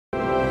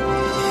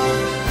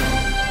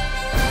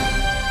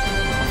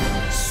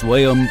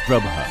Swayam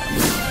Prabha.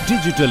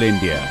 Digital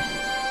India.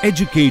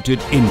 Educated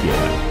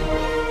India.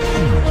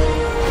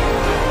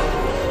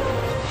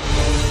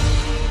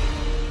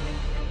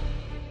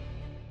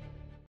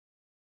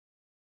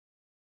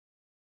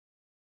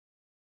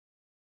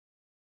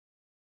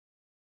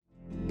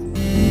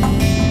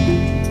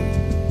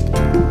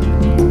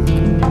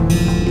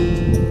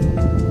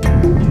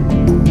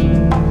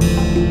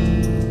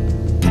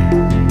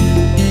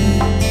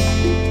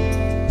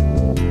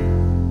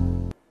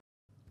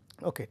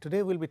 Okay,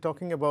 today we will be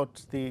talking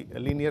about the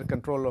linear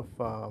control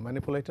of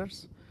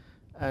manipulators,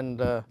 and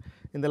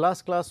in the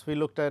last class we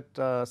looked at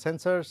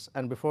sensors,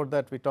 and before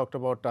that we talked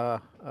about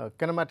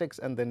kinematics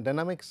and then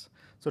dynamics.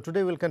 So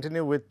today we will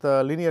continue with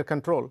linear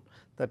control,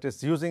 that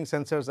is using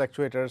sensors,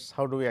 actuators,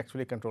 how do we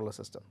actually control a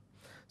system.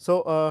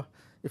 So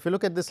if you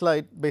look at this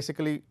slide,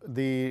 basically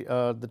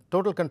the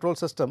total control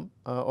system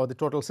or the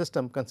total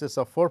system consists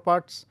of 4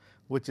 parts,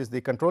 which is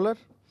the controller,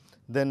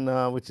 then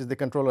which is the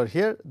controller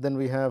here, then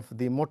we have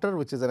the motor,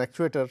 which is an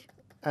actuator,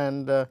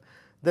 and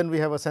then we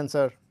have a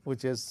sensor,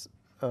 which is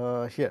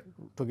here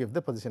to give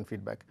the position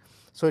feedback.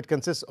 So it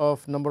consists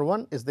of, number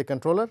 1 is the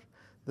controller,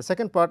 the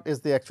second part is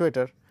the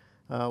actuator,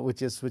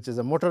 which is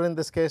a motor in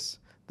this case,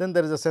 then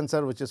there is a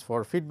sensor which is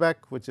for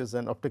feedback, which is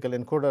an optical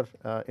encoder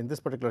in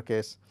this particular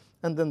case,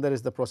 and then there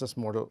is the process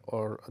model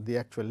or the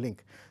actual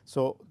link.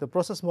 So the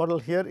process model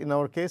here in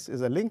our case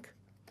is a link,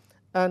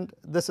 and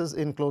this is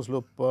in closed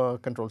loop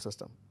control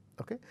system.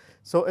 Okay.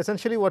 So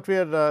essentially what we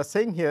are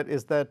saying here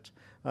is that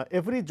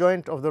every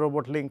joint of the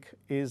robot link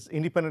is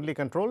independently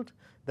controlled.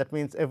 That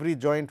means every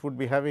joint would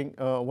be having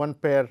one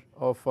pair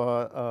of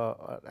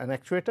an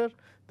actuator,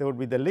 there would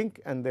be the link,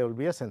 and there will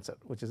be a sensor,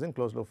 which is in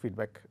closed loop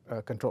feedback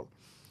control.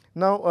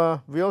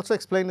 Now we also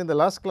explained in the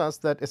last class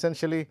that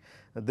essentially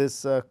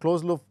this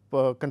closed loop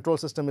control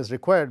system is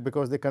required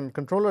because the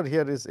controller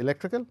here is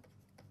electrical.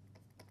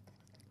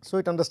 So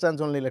it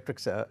understands only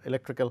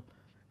electrical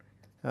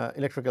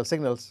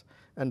signals,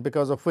 and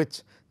because of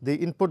which the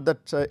input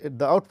that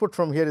the output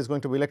from here is going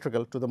to be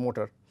electrical to the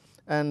motor,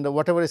 and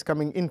whatever is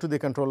coming into the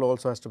controller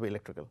also has to be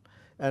electrical.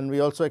 And we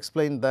also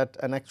explained that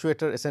an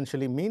actuator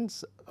essentially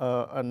means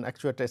an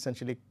actuator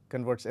essentially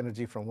converts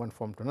energy from one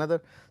form to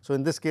another. So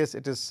in this case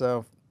it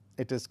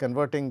is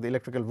converting the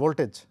electrical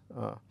voltage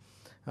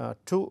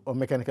to a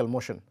mechanical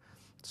motion.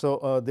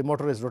 So the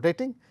motor is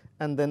rotating,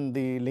 and then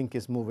the link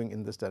is moving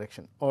in this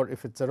direction, or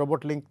if it is a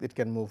robot link, it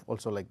can move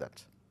also like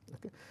that.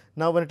 Okay.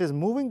 Now when it is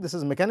moving, this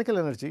is mechanical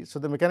energy, so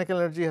the mechanical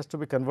energy has to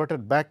be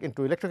converted back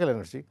into electrical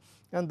energy,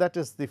 and that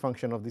is the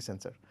function of the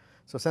sensor.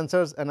 So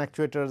sensors and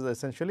actuators are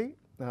essentially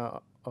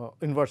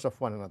inverse of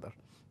one another.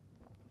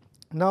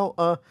 Now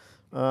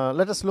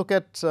let us look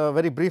at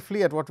very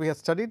briefly at what we had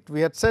studied.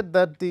 We had said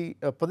that the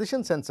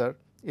position sensor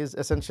is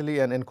essentially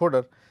an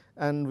encoder,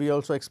 and we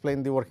also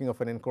explained the working of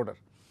an encoder.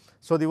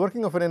 So the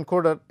working of an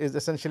encoder is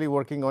essentially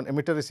working on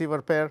emitter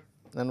receiver pair,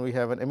 and we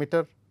have an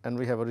emitter and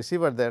we have a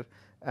receiver there,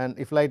 and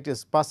if light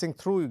is passing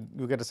through,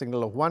 you get a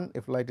signal of 1,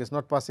 if light is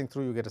not passing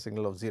through, you get a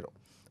signal of 0.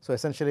 So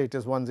essentially it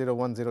is 1 0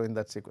 1 0 in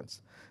that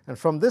sequence, and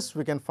from this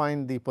we can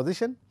find the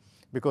position,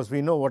 because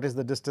we know what is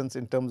the distance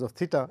in terms of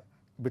theta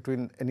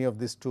between any of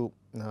these two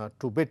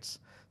bits.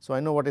 So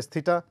I know what is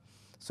theta,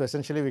 so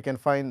essentially we can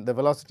find the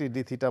velocity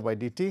d theta by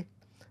dt,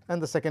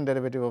 and the second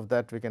derivative of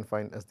that we can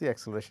find as the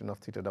acceleration of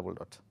theta double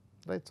dot,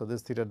 right. So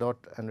this theta dot,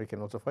 and we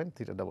can also find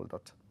theta double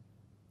dot.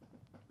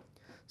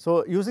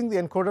 So using the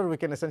encoder we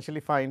can essentially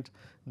find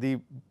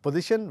the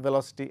position,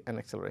 velocity, and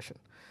acceleration.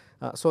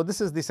 So this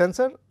is the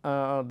sensor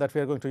that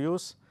we are going to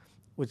use,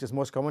 which is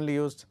most commonly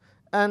used,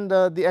 and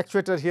the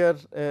actuator here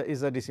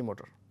is a DC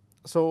motor.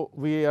 So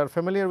we are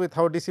familiar with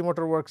how DC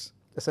motor works.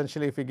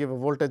 Essentially if we give a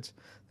voltage,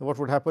 what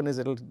would happen is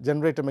it will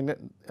generate a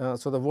magnet,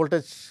 so the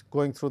voltage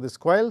going through these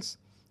coils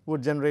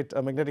would generate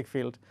a magnetic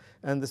field,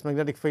 and this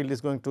magnetic field is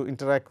going to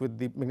interact with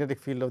the magnetic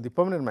field of the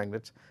permanent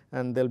magnet,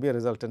 and there will be a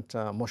resultant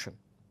motion.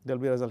 There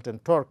will be a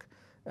resultant torque,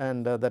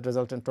 and that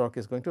resultant torque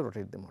is going to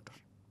rotate the motor.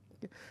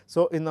 Okay.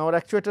 So in our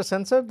actuator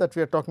sensor that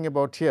we are talking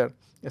about here,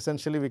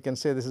 essentially we can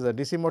say this is a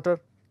DC motor,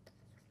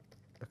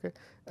 okay,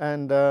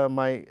 and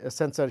my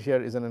sensor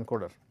here is an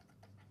encoder.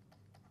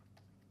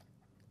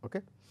 Okay.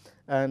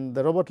 And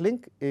the robot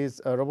link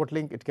is a robot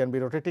link, it can be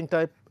rotating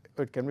type,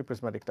 it can be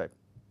prismatic type.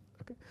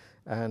 Okay.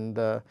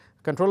 And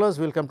controllers,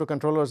 we will come to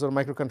controllers or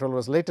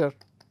microcontrollers later.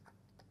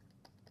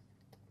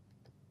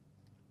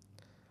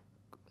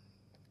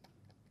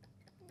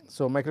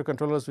 So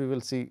microcontrollers we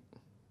will see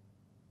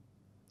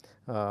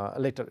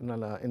later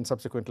in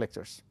subsequent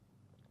lectures.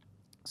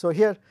 So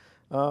here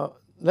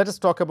let us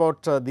talk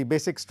about the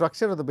basic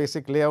structure or the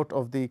basic layout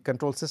of the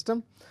control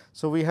system.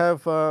 So we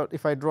have,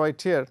 if I draw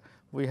it here,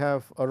 we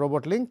have a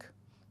robot link,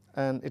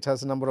 and it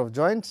has a number of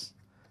joints,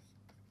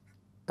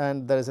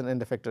 and there is an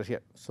end effector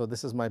here. So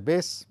this is my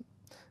base,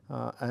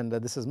 and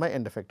this is my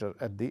end effector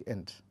at the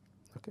end.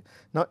 Okay.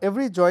 Now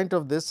every joint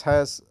of this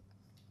has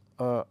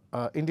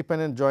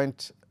independent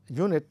joint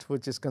unit,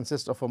 which is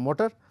consists of a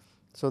motor.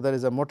 So there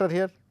is a motor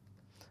here,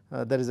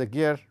 there is a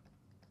gear,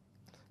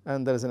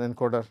 and there is an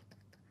encoder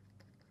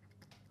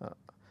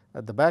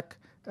at the back,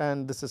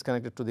 and this is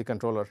connected to the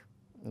controller,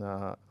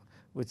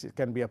 which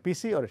can be a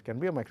PC or it can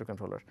be a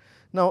microcontroller.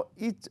 Now,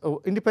 each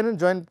independent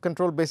joint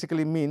control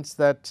basically means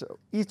that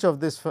each of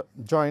these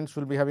joints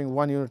will be having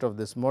one unit of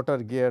this motor,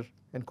 gear,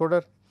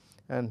 encoder,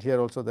 and here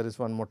also there is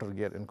one motor,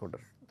 gear, encoder.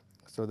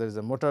 So, there is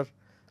a motor,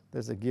 there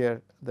is a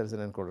gear, there is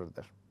an encoder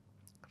there,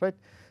 right.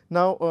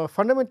 Now,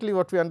 fundamentally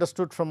what we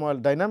understood from our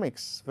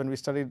dynamics when we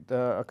studied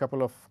a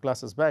couple of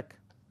classes back.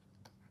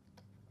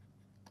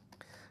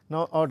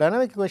 Now, our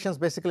dynamic equations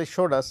basically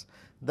showed us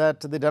that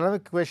the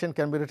dynamic equation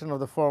can be written of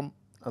the form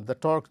the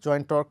torque,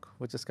 joint torque,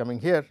 which is coming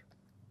here,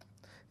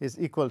 is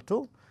equal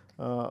to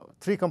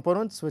 3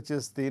 components, which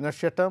is the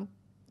inertia term,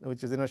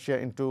 which is inertia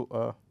into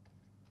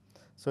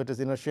so it is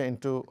inertia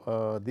into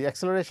the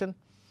acceleration,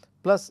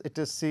 plus it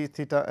is c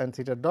theta and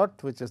theta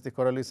dot, which is the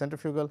Coriolis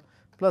centrifugal,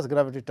 plus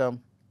gravity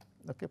term,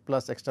 okay,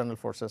 plus external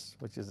forces,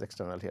 which is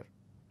external here,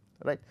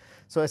 right.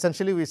 So,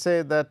 essentially we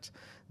say that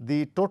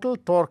the total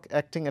torque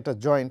acting at a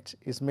joint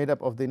is made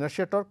up of the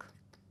inertia torque.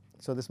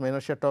 So, this is my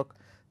inertia torque,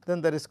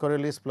 then there is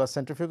Coriolis plus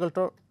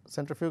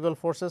centrifugal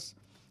forces,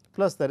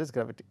 plus there is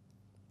gravity,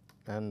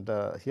 and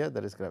here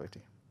there is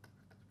gravity.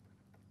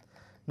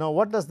 Now,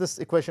 what does this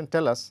equation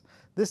tell us?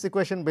 This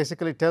equation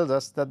basically tells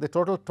us that the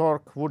total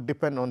torque would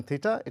depend on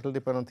theta, it will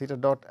depend on theta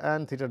dot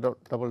and theta dot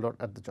double dot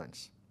at the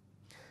joints.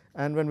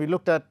 And when we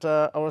looked at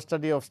our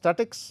study of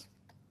statics,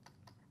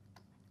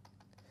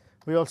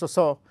 we also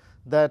saw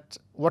that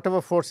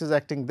whatever force is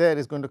acting there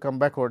is going to come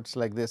backwards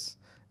like this,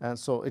 and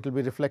so it will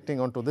be reflecting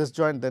onto this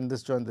joint, then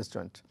this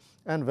joint,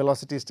 and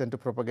velocities tend to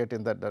propagate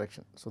in that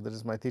direction. So, this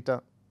is my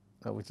theta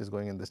which is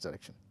going in this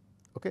direction.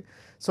 Okay.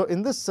 So,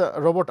 in this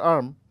robot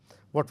arm,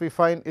 what we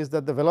find is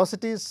that the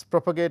velocities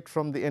propagate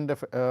from the end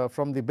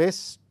from the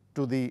base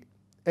to the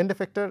end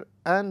effector,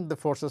 and the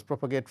forces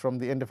propagate from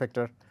the end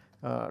effector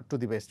to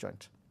the base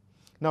joint.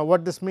 Now,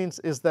 what this means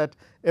is that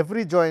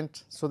every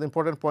joint, so the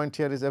important point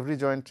here is every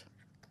joint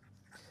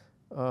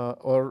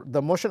or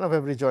the motion of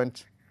every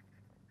joint.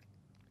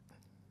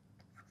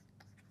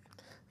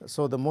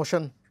 So, the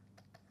motion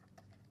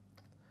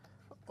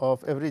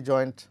of every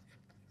joint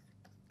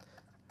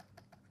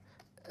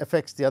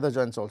affects the other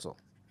joints also,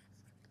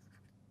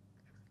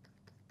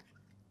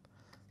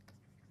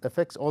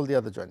 affects all the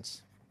other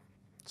joints.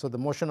 So, the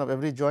motion of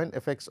every joint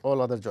affects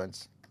all other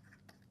joints.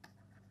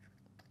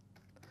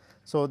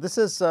 So, this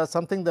is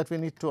something that we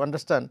need to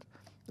understand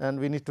and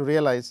we need to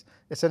realize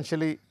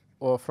essentially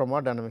from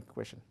our dynamic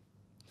equation.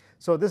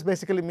 So, this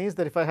basically means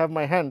that if I have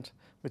my hand,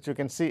 which you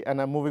can see, and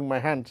I am moving my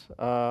hand,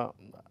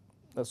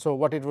 so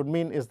what it would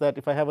mean is that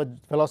if I have a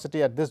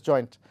velocity at this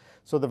joint,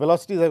 so the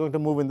velocities are going to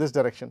move in this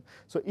direction.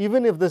 So,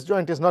 even if this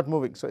joint is not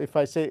moving, so if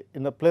I say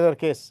in the planar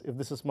case, if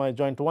this is my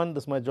joint 1,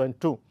 this is my joint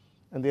 2,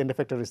 and the end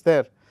effector is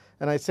there,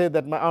 and I say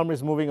that my arm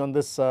is moving on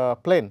this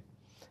plane,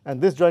 and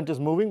this joint is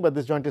moving, but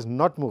this joint is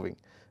not moving.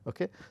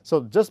 Okay.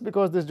 So, just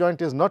because this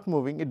joint is not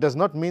moving, it does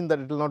not mean that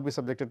it will not be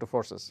subjected to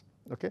forces.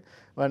 Okay.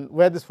 And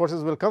where these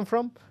forces will come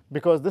from?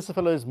 Because this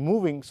fellow is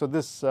moving, so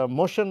this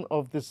motion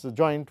of this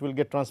joint will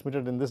get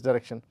transmitted in this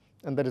direction,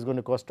 and that is going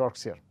to cause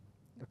torques here.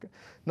 Okay.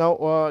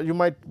 Now, you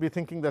might be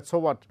thinking that so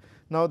what?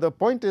 Now, the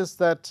point is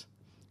that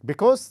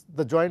because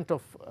the joint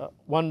of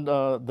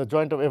the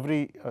joint of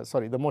every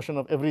the motion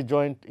of every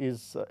joint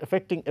is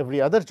affecting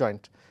every other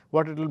joint,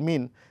 what it will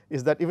mean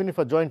is that even if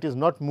a joint is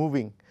not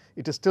moving,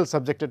 it is still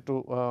subjected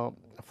to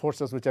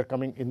forces which are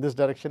coming in this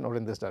direction or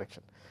in this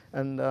direction,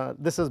 and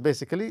this is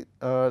basically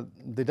the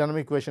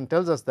dynamic equation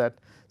tells us that.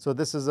 So,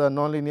 this is a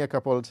nonlinear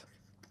coupled.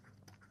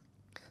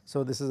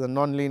 So, this is a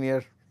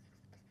nonlinear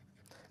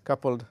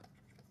coupled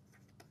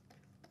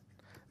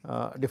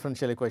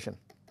differential equation.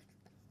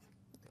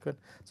 Good.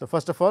 So,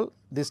 first of all,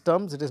 these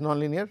terms, it is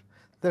nonlinear,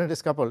 then it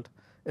is coupled.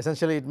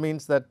 Essentially, it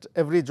means that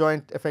every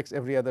joint affects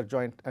every other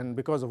joint, and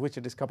because of which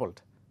it is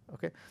coupled.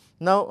 Okay.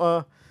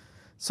 Now,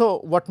 so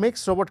what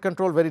makes robot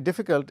control very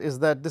difficult is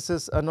that this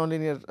is a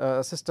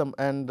nonlinear system,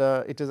 and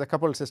it is a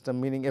coupled system,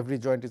 meaning every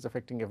joint is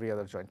affecting every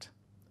other joint,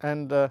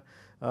 and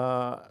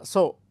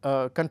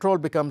control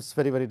becomes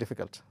very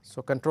difficult.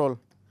 So, control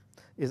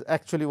is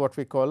actually what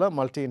we call a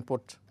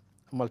multi-input,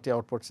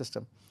 multi-output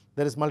system.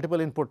 There is multiple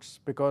inputs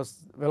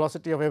because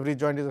velocity of every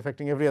joint is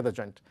affecting every other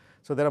joint.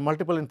 So, there are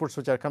multiple inputs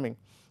which are coming,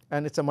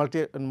 and it is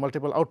a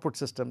multiple output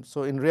system.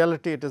 So, in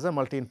reality it is a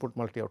multi-input,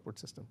 multi-output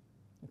system.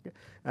 Okay.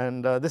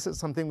 And this is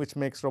something which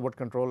makes robot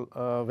control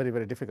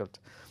very difficult.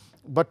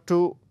 But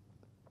to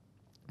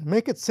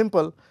make it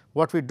simple,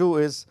 what we do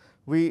is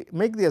we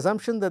make the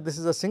assumption that this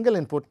is a single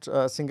input,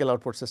 single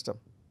output system.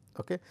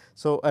 Okay.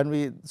 So,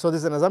 this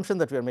is an assumption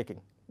that we are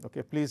making.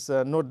 Okay. Please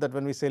note that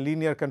when we say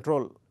linear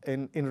control,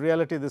 in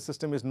reality this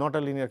system is not a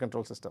linear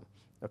control system.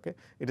 Okay.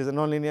 It is a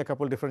nonlinear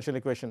coupled differential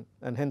equation,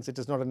 and hence it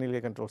is not a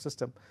linear control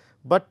system,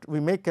 but we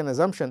make an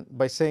assumption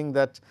by saying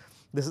that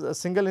this is a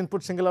single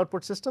input, single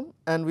output system,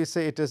 and we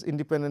say it is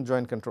independent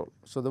joint control.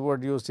 So, the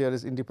word used here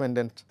is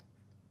independent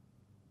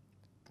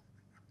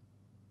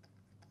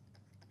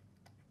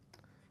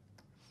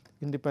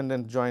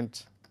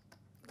joint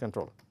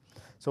control.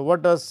 So,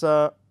 what does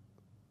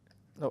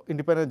Now,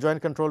 independent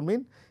joint control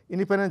mean?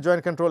 Independent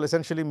joint control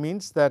essentially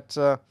means that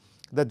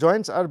the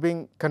joints are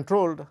being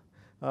controlled,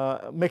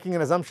 making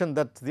an assumption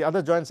that the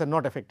other joints are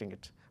not affecting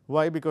it.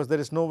 Why? Because there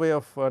is no way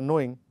of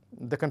knowing.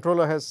 The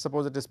controller has,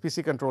 suppose it is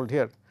PC controlled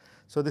here.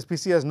 So, this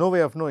PC has no way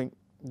of knowing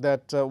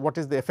that what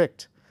is the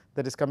effect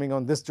that is coming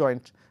on this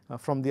joint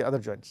from the other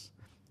joints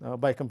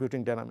by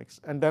computing dynamics,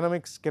 and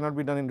dynamics cannot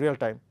be done in real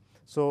time.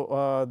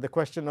 So, the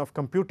question of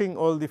computing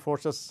all the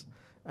forces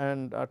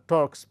and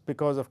torques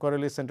because of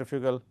Coriolis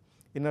centrifugal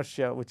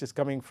inertia which is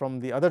coming from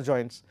the other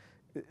joints,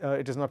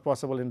 it is not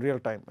possible in real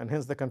time, and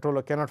hence the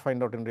controller cannot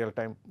find out in real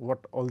time what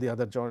all the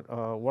other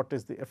what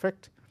is the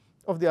effect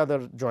of the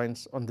other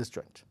joints on this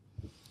joint.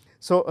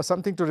 So,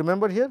 something to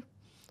remember here,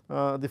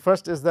 the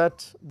first is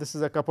that this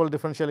is a coupled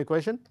differential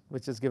equation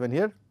which is given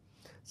here.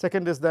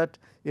 Second is that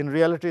in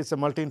reality it is a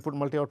multi input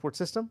multi output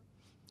system,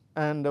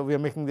 and we are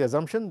making the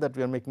assumption that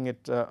we are making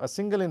it a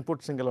single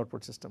input single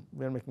output system.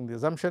 We are making the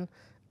assumption,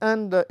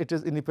 and it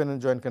is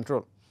independent joint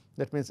control.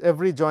 That means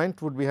every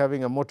joint would be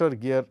having a motor,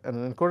 gear and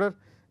an encoder,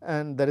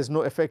 and there is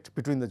no effect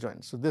between the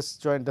joints. So, this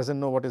joint does not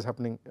know what is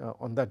happening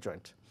on that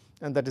joint,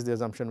 and that is the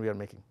assumption we are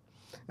making,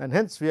 and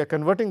hence we are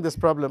converting this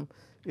problem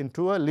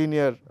into a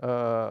linear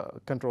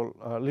control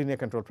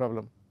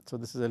problem. So,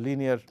 this is a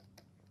linear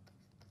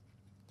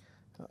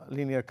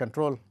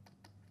control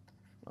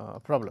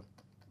problem.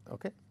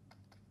 Okay.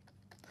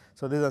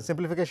 So, this is a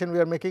simplification we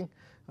are making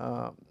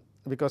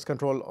because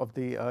control of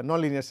the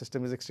nonlinear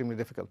system is extremely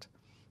difficult.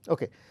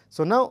 Okay.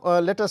 So, now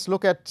let us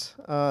look at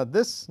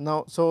this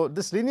now. So,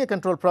 this linear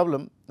control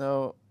problem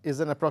is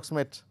an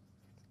approximate.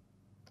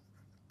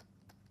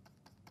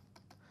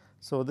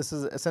 So, this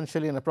is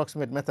essentially an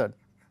approximate method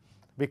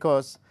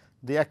because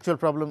the actual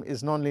problem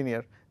is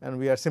nonlinear, and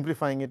we are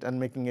simplifying it and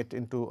making it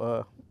into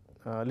a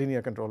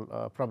linear control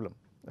problem.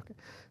 Okay.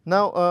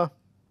 Now,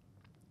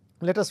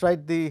 let us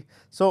write the.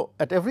 So,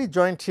 at every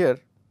joint here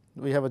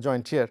we have a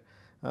joint here.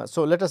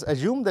 So, let us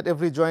assume that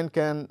every joint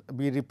can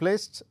be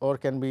replaced or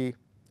can be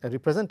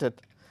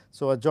represented.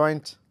 So, a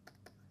joint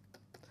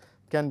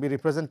can be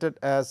represented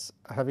as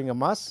having a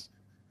mass,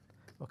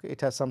 okay.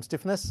 It has some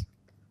stiffness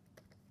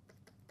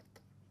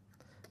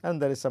and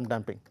there is some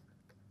damping.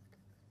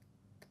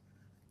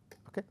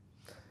 Okay.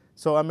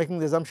 So, I am making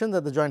the assumption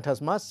that the joint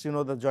has mass. You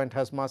know, the joint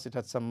has mass, it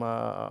has some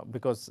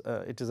because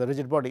it is a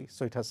rigid body.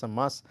 So, it has some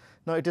mass.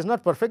 Now, it is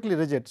not perfectly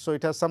rigid. So,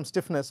 it has some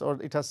stiffness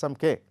or it has some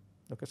K.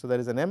 Okay. So, there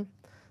is an M,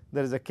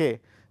 there is a K.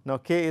 Now,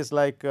 K is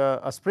like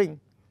a spring.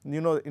 You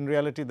know, in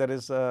reality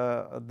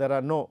there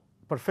are no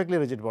perfectly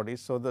rigid bodies.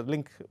 So, the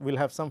link will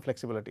have some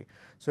flexibility.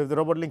 So, if the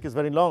robot link is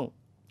very long,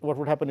 what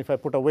would happen if I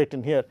put a weight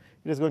in here?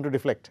 It is going to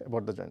deflect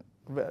about the joint.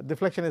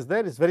 Deflection is there,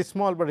 it is very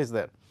small, but it is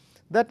there.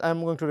 That I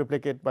am going to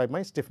replicate by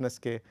my stiffness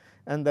K,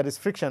 and that is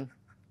friction.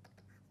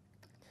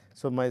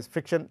 So, my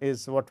friction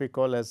is what we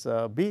call as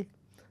B.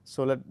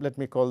 So, let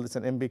me call this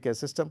an MBK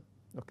system.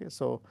 Okay.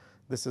 So,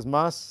 this is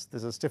mass,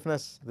 this is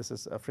stiffness, this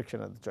is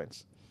friction at the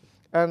joints.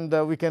 And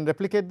we can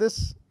replicate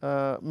this,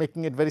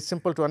 making it very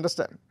simple to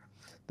understand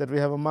that we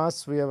have a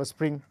mass, we have a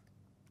spring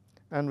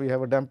and we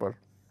have a damper.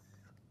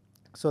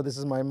 So, this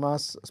is my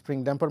mass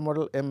spring damper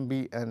model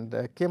MB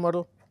and K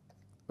model.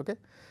 Okay.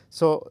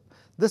 So,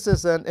 this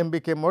is an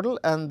MBK model,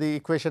 and the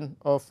equation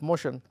of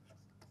motion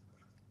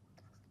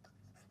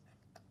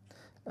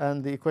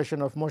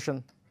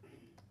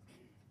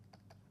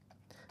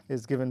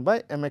is given by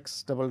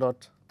mx double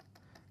dot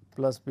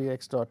plus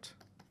bx dot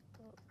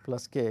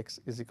plus kx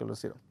is equal to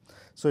 0.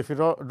 So, if you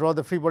draw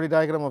the free body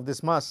diagram of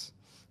this mass,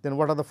 then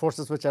what are the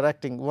forces which are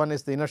acting? One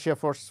is the inertia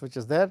force which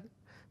is there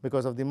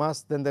because of the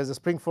mass, then there is a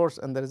spring force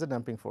and there is a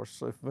damping force.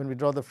 So, when we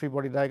draw the free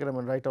body diagram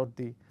and write out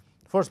the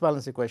force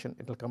balance equation,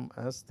 it will come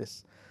as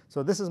this.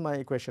 So, this is my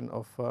equation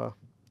of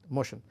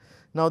motion.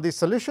 Now, the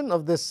solution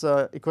of this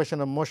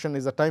equation of motion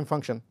is a time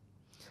function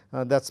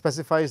that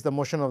specifies the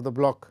motion of the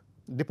block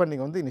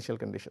depending on the initial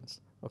conditions.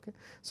 Okay.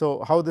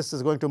 So, how this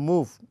is going to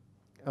move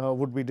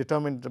would be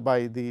determined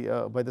by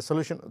the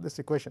solution of this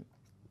equation,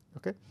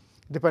 okay,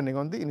 depending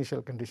on the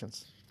initial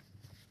conditions.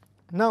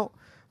 Now,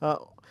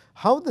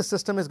 how the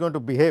system is going to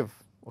behave,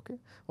 okay,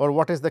 or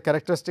what is the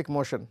characteristic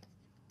motion?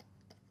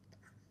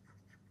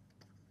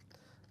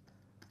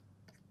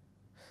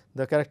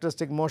 The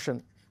characteristic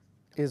motion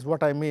is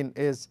what I mean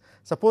is,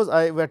 suppose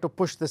I were to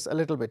push this a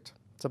little bit.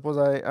 Suppose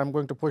I am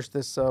going to push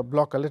this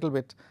block a little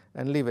bit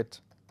and leave it.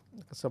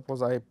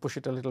 Suppose I push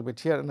it a little bit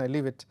here and I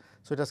leave it.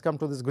 So, it has come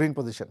to this green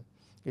position.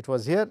 It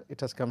was here,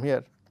 it has come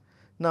here.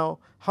 Now,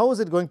 how is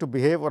it going to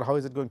behave or how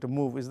is it going to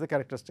move is the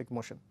characteristic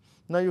motion.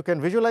 Now, you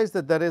can visualize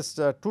that there is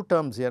two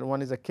terms here,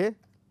 one is a K,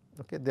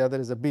 okay, the other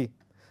is a B.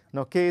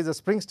 Now, K is a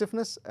spring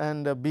stiffness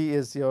and B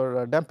is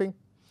your damping.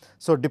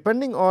 So,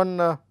 depending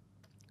on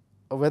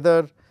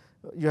whether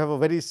you have a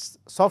very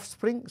soft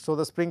spring, so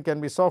the spring can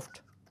be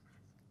soft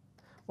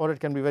or it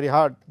can be very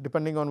hard,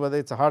 depending on whether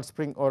it is a hard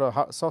spring or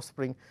a soft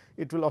spring,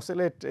 it will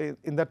oscillate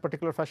in that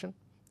particular fashion.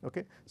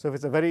 Okay. So, if it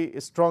is a very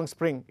strong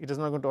spring, it is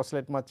not going to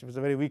oscillate much. If it is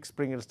a very weak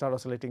spring, it will start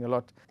oscillating a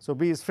lot. So,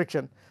 B is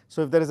friction.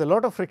 So, if there is a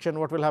lot of friction,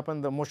 what will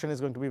happen? The motion is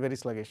going to be very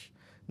sluggish.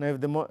 Now,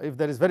 if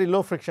there is very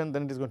low friction,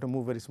 then it is going to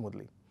move very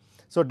smoothly.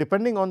 So,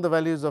 depending on the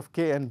values of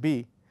K and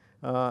B,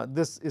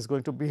 this is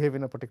going to behave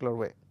in a particular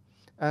way,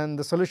 and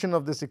the solution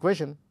of this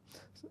equation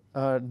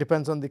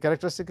depends on the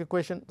characteristic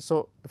equation.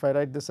 So, if I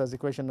write this as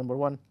equation number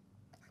 1,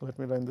 let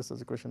me write this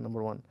as equation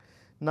number 1.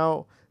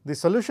 Now, the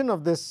solution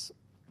of this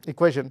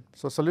equation,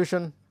 so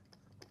solution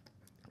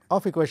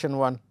of equation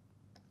 1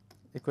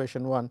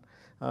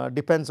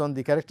 depends on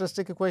the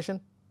characteristic equation,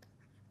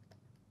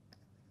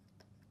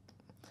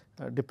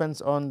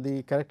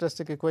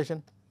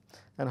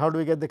 and how do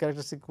we get the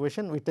characteristic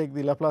equation? We take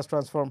the Laplace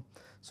transform.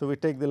 So, we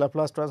take the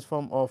Laplace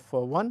transform of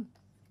 1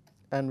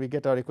 and we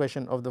get our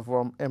equation of the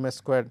form ms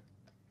squared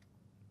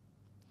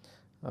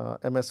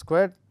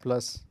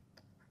plus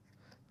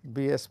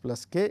bs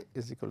plus k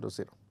is equal to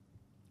 0.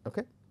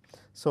 Okay.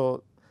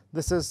 So,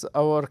 this is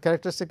our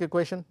characteristic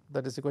equation,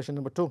 that is equation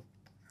number 2.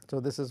 So,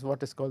 this is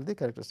what is called the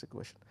characteristic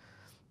equation.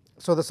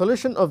 So, the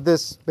solution of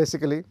this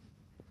basically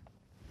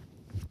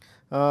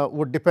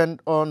would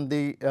depend on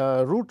the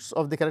roots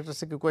of the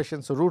characteristic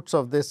equation. So, roots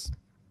of this.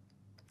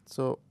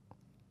 So,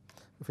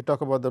 if we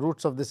talk about the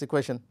roots of this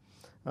equation,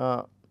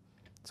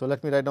 so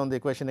let me write down the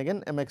equation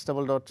again, mx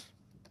double dot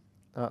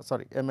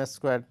ms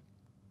squared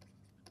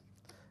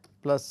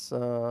plus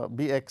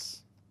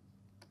bx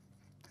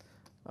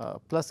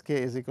plus k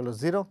is equal to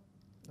 0.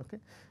 Okay.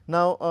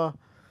 Now,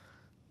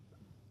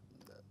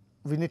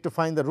 we need to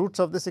find the roots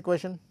of this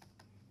equation.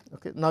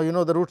 Okay. Now, you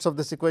know the roots of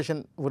this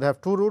equation would have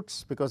 2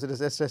 roots because it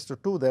is s raised to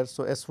 2 there.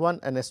 So, s1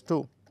 and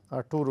s2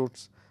 are 2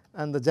 roots,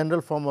 and the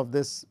general form of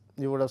this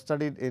you would have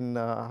studied in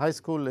high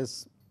school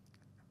is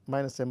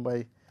minus m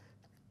by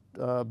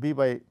b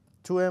by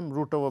 2m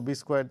root over b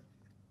squared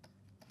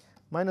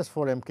minus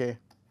 4 m k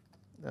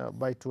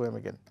by 2 m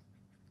again.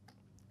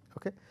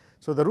 Okay.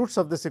 So, the roots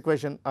of this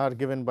equation are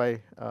given by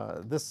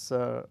this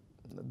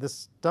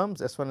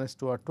terms s1 and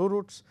s2 are 2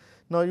 roots.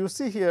 Now, you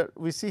see here,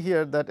 we see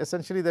here that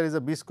essentially there is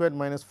a b squared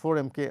minus 4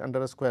 m k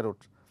under a square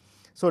root.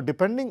 So,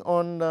 depending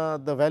on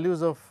the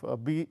values of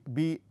b,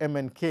 m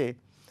and k,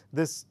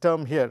 this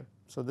term here,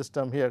 so this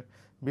term here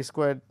b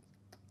squared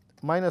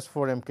minus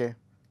 4 m k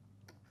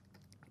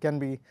can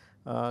be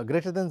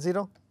greater than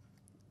 0,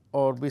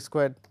 or b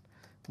squared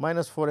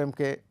minus 4 m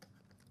k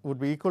would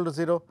be equal to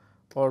 0,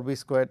 or b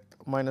squared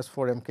minus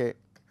 4 m k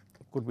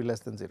could be less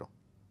than 0.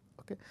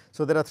 Okay.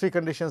 So, there are 3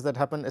 conditions that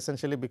happen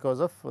essentially because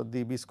of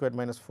the b squared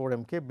minus 4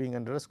 m k being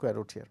under a square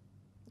root here.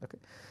 Okay.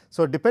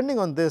 So, depending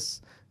on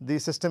this, the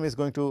system is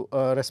going to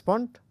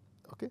respond.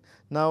 Okay.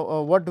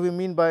 Now, what do we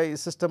mean by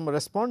system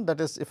respond? That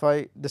is, if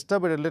I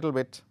disturb it a little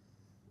bit.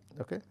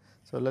 Okay.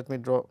 So, let me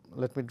draw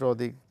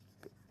the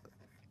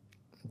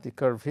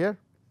curve here.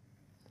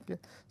 Okay.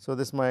 So,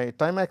 this is my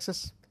time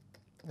axis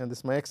and this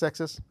is my x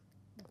axis.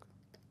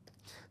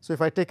 So,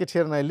 if I take it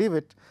here and I leave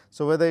it,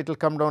 so whether it will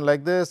come down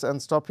like this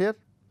and stop here,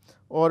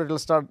 or it will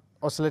start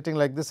oscillating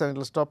like this and it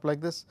will stop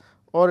like this,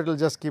 or it will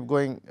just keep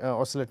going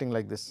oscillating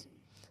like this.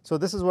 So,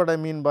 this is what I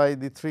mean by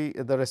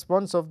the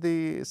response of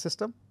the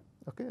system,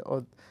 okay,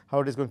 or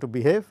how it is going to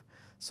behave.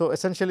 So,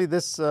 essentially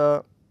this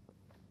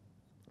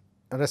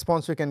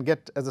response we can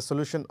get as a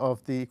solution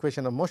of the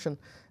equation of motion,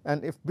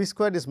 and if b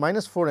squared is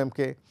minus 4 m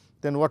k,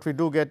 then what we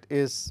do get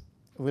is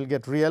we will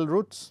get real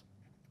roots.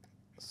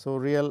 So,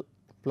 real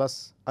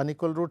plus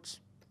unequal roots,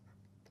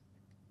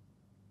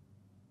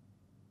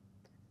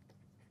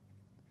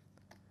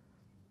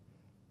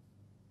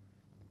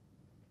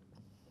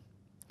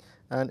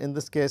 and in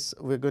this case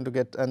we are going to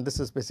get, and this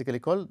is basically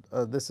called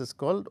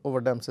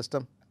overdamped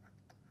system.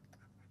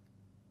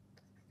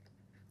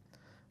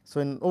 So,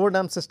 in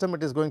overdamped system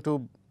it is going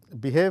to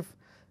behave,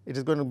 it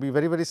is going to be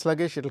very, very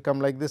sluggish, it will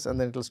come like this and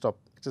then it will stop,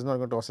 it is not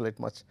going to oscillate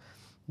much.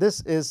 This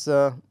is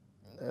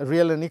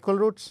real and equal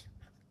roots,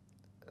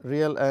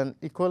 real and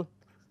equal.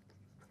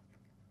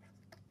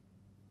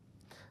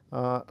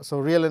 So,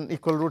 real and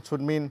equal roots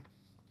would mean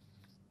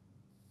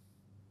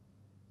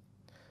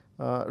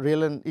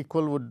real and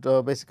equal would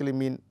basically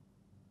mean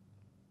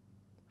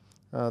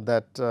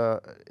that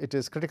it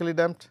is critically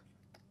damped,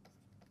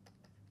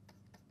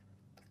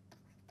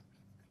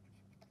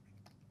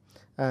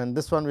 and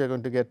this one we are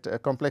going to get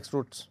complex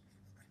roots,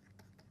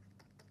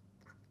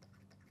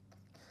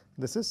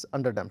 this is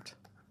underdamped.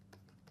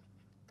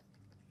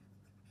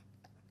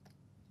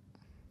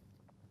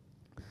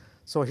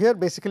 So, here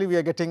basically we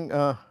are getting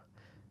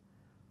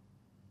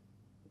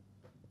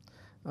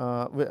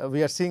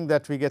we are seeing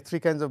that we get 3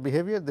 kinds of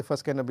behavior. The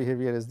first kind of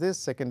behavior is this,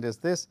 second is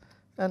this,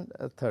 and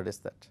third is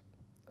that.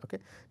 Okay.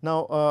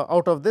 Now,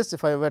 out of this,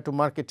 if I were to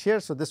mark it here,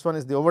 so this one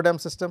is the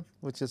overdamped system,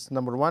 which is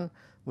number 1,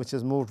 which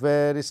has moved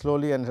very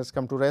slowly and has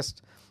come to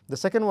rest. The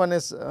second one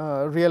is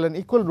real and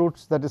equal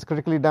roots, that is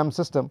critically damped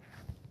system,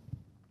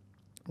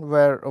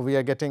 where we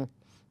are getting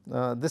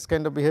this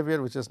kind of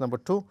behavior, which is number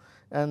 2,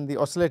 and the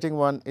oscillating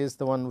one is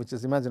the one which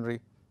is imaginary,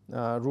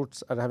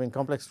 roots are having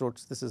complex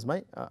roots. This is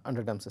my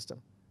underdamped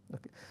system.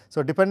 Okay.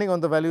 So, depending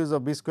on the values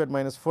of b squared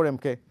minus 4 m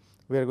k,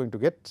 we are going to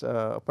get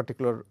a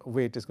particular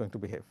way it is going to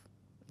behave.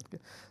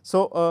 Okay.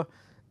 So,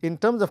 in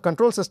terms of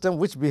control system,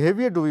 which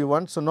behavior do we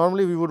want? So,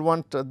 normally we would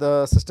want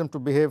the system to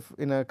behave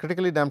in a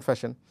critically damped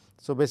fashion.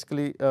 So,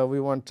 basically we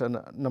want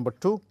number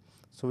 2.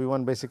 So, we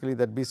want basically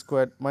that b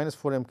squared minus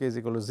 4 m k is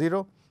equal to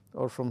 0,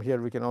 or from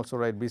here we can also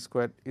write b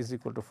squared is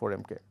equal to 4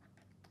 m k.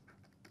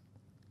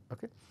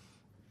 Okay.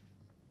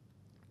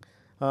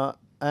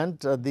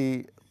 And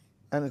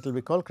it will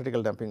be called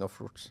critical damping of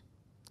roots.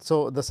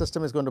 So, the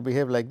system is going to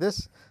behave like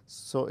this.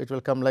 So, it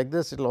will come like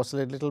this, it will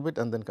oscillate a little bit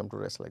and then come to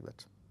rest like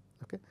that.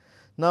 Okay.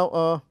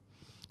 Now,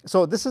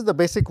 so this is the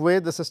basic way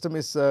the system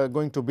is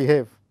going to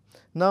behave.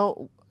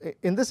 Now,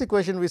 in this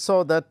equation we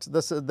saw that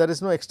there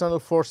is no external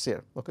force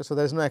here. Okay. So,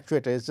 there is no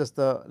actuator, it is just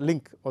the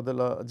link or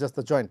just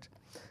the joint.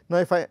 Now,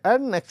 if I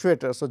add an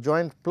actuator, so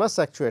joint plus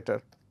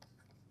actuator,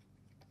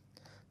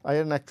 I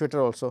add an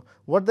actuator also,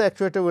 what the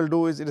actuator will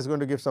do is it is going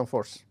to give some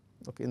force.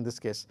 Okay, in this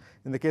case,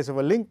 in the case of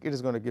a link, it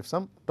is going to give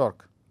some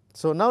torque.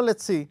 So, now let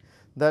us see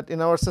that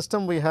in our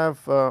system we have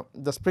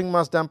the spring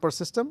mass damper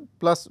system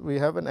plus we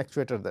have an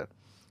actuator there.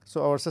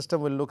 So, our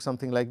system will look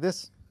something like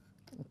this.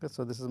 Okay,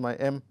 so, this is my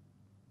M,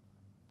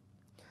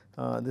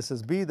 this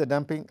is B, the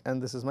damping,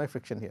 and this is my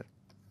friction here.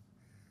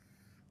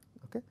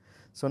 Okay.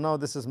 So, now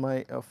this is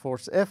my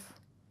force F,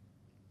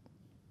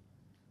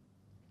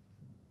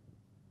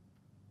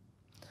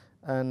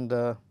 and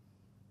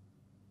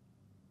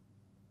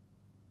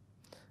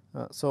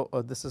so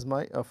this is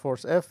my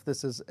force F,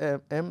 this is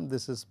M,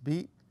 this is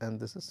B, and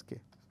this is K.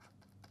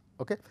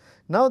 Okay.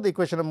 Now, the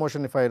equation of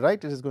motion, if I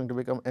write, it is going to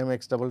become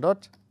mx double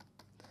dot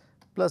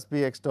plus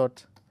bx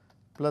dot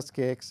plus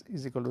kx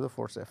is equal to the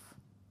force F.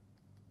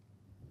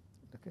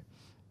 Okay.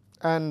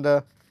 And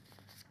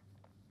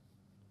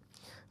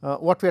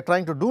what we are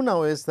trying to do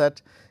now is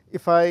that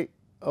if I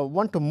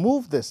want to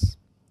move this,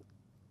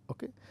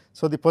 okay,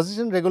 so the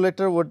position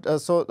regulator would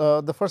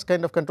the first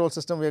kind of control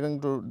system we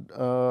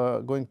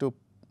are going to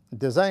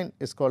design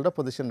is called a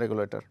position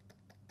regulator.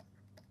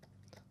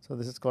 So,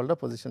 this is called a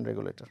position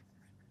regulator.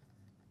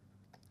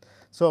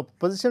 So,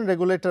 position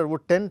regulator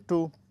would tend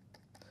to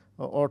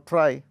or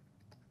try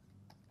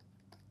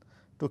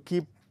to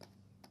keep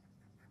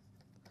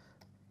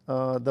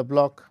the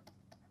block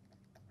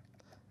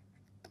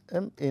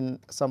M in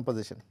some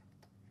position.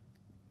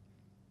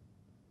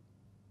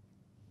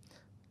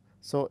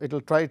 So, it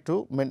will try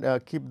to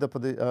keep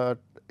the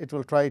it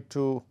will try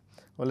to,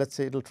 or let us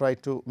say it will try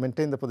to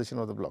maintain the position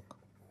of the block.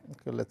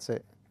 Okay, let us say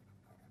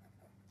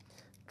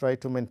try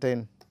to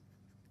maintain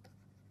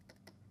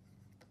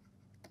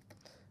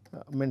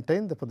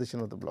the position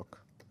of the block.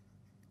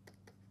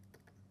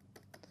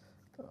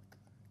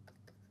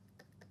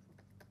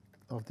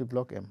 Of the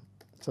block M.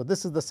 So,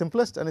 this is the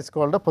simplest and it is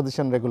called a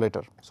position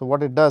regulator. So,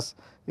 what it does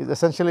is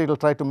essentially it will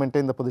try to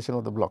maintain the position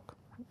of the block.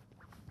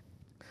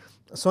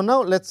 So,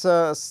 now let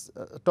us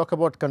talk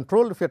about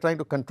control. If you are trying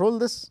to control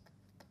this,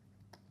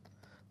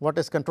 what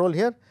is control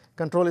here?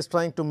 Control is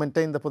trying to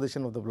maintain the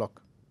position of the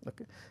block.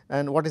 Okay.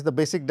 And what is the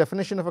basic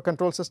definition of a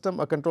control system?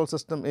 A control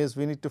system is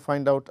we need to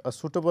find out a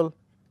suitable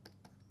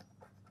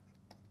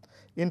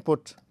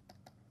input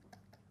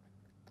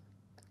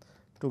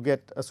to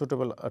get a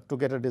suitable to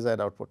get a desired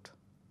output.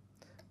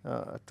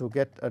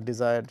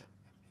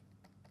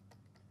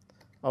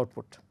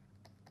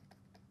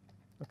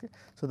 Okay.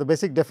 So, the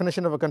basic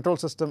definition of a control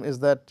system is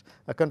that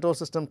a control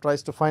system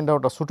tries to find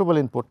out a suitable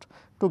input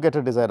to get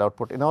a desired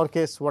output. In our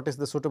case, what is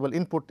the suitable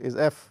input is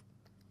F,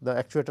 the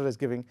actuator is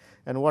giving,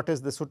 and what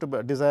is the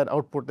suitable desired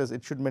output is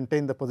it should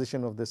maintain the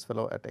position of this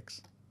fellow at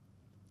X.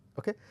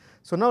 Okay.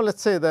 So, now let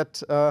us say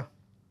that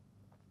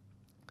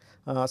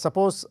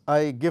suppose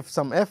I give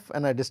some F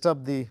and I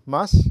disturb the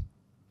mass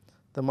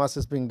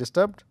is being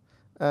disturbed,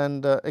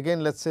 and again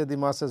let us say the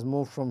mass has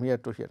moved from here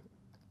to here,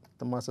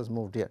 the mass has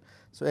moved here.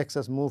 So, X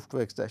has moved to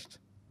X dashed.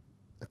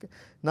 Okay.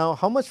 Now,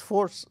 how much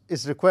force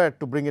is required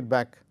to bring it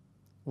back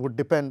would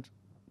depend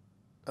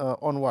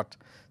on what.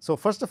 So,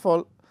 first of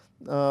all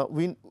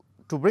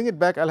to bring it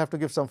back I will have to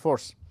give some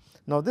force.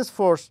 Now, this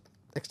force,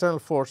 external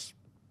force,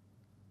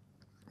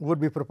 would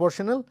be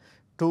proportional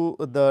to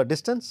the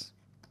distance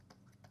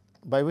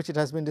by which it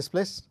has been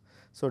displaced.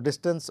 So,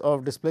 distance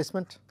of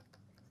displacement,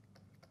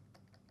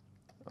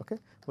 okay,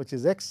 which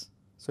is x.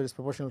 So, it is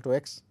proportional to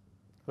x,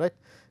 right.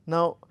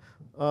 Now,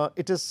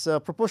 it is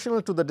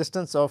proportional to the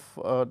distance of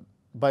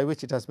by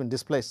which it has been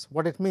displaced.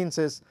 What it means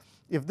is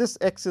if this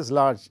x is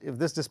large, if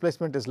this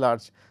displacement is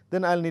large,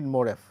 then I will need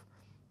more f,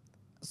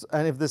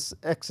 and if this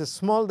x is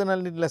small, then I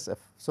will need less f.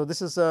 So,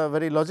 this is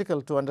very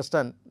logical to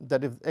understand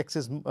that if x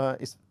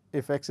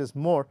is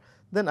more,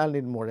 then I will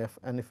need more f,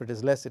 and if it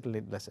is less, it will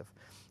need less f.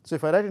 So,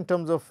 if I write in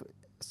terms of,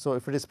 so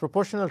if it is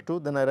proportional to,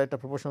 then I write a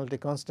proportionality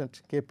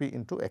constant K p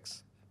into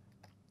x.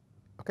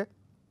 Okay.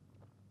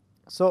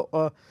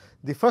 So,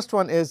 the first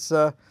one is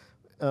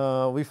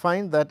we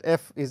find that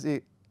f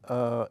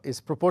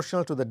is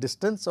proportional to the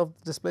distance of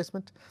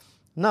displacement.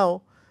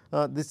 Now,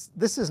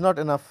 this is not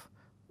enough.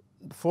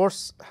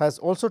 Force has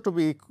also to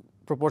be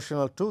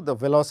proportional to the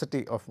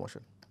velocity of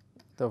motion,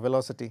 the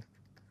velocity,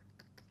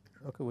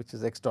 okay, which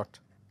is x dot.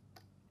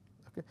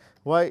 Okay.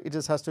 Why it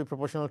has to be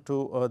proportional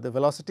to the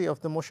velocity of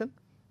the motion?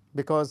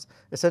 Because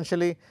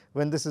essentially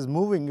when this is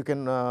moving, you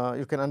can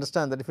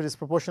understand that if it is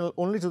proportional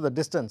only to the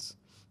distance,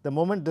 the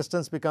moment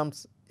distance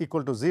becomes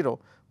equal to 0,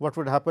 what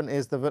would happen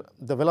is the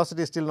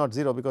velocity is still not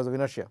 0 because of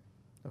inertia.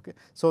 Okay.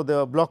 So,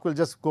 the block will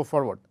just go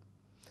forward.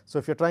 So,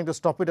 if you are trying to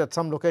stop it at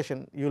some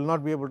location, you will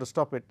not be able to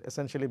stop it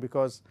essentially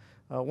because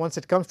once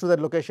it comes to that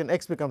location,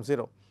 x becomes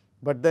 0,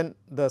 but then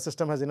the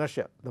system has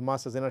inertia, the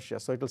mass has inertia.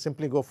 So, it will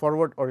simply go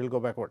forward or it will go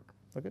backward.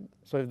 Okay.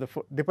 So, if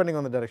depending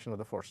on the direction of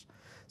the force.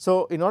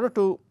 So, in order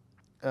to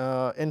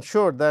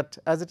ensure that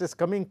as it is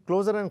coming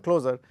closer and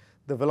closer,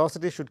 the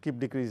velocity should keep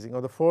decreasing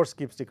or the force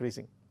keeps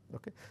decreasing.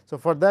 Okay. So,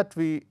 for that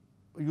we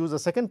use a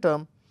second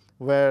term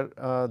where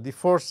the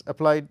force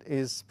applied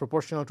is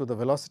proportional to the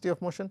velocity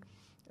of motion,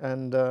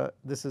 and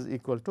this is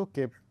equal to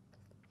k,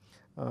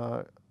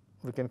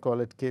 we can call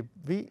it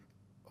kb,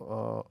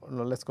 no,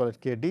 let us call it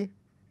kd.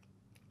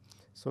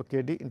 So,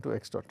 kd into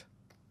x dot.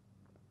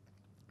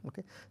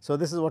 Okay. So,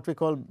 this is what we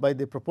call by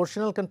the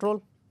proportional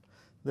control.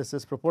 This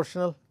is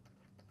proportional,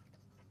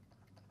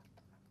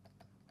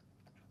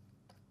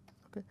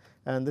 okay,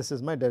 and this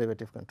is my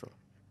derivative control.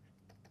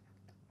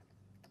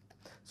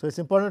 So, it is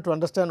important to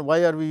understand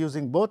why are we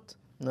using both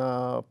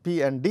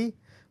P and D,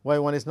 why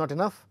one is not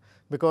enough,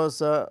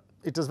 because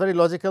it is very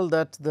logical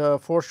that the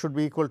force should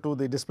be equal to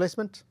the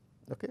displacement.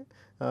 Okay.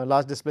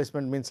 Large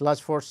displacement means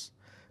large force,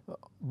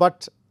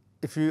 but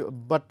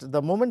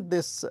the moment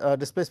this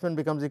displacement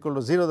becomes equal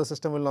to 0, the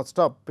system will not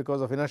stop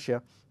because of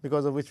inertia,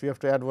 because of which we have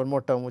to add one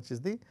more term, which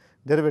is the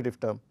derivative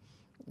term,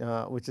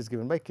 which is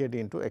given by kd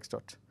into x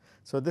dot.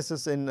 So, this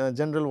is in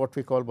general what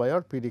we call by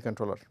our PD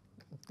controller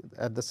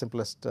at the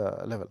simplest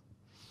level.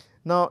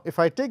 Now, if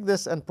I take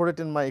this and put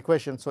it in my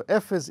equation, so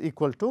f is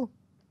equal to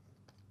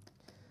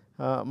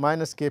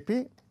minus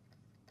kp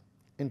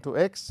into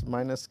x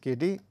minus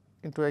kd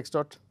into x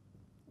dot.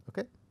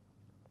 Okay.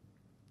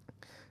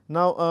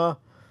 Now,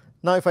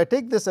 if I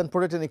take this and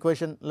put it in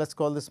equation, let us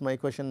call this my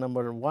equation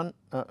number 1,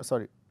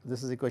 sorry,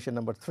 this is equation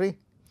number 3.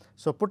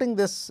 So, putting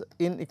this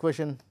in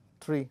equation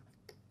 3,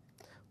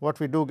 what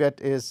we do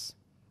get is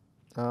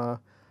mx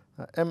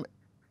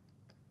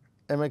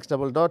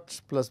double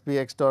dot plus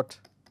bx dot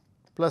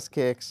plus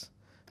kx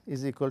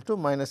is equal to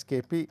minus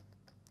kp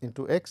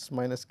into x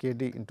minus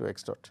kd into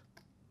x dot.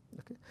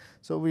 Okay.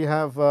 So, we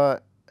have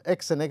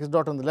x and x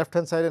dot on the left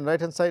hand side and right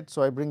hand side.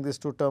 So, I bring these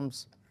two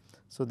terms.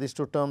 So, these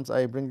two terms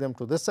I bring them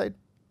to this side.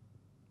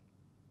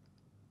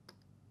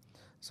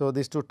 So,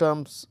 these two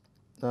terms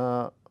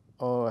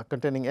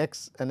containing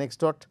x and x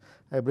dot,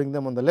 I bring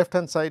them on the left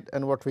hand side,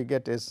 and what we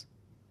get is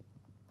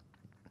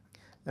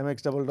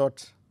mx double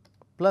dot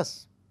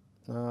plus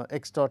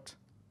x dot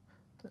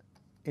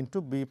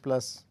into b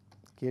plus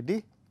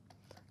kd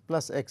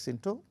plus x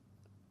into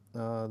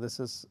this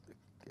is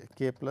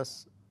k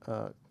plus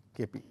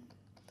kp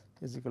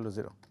is equal to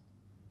 0.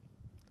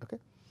 Okay.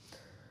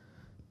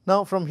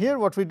 Now, from here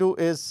what we do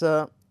is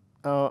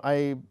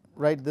I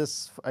write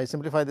this, I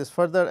simplify this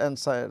further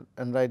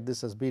and write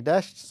this as b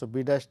dashed. So,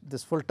 b dashed,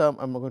 this full term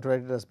I am going to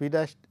write it as b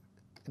dashed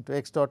into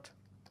x dot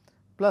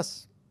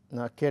plus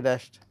k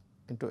dashed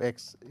into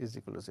x is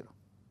equal to 0.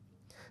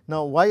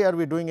 Now, why are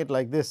we doing it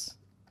like this?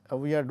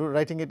 We are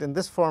writing it in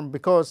this form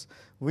because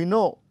we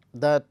know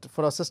that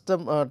for a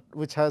system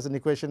which has an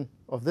equation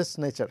of this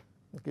nature,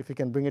 okay, if we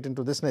can bring it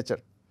into this nature,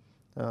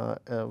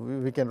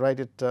 we can write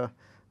it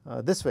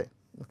this way.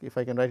 Okay, if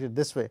I can write it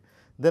this way,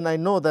 then I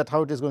know that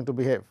how it is going to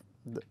behave.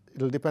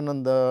 It will depend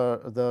on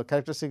the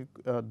characteristic,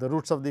 the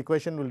roots of the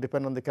equation will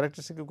depend on the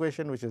characteristic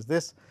equation, which is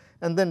this,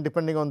 and then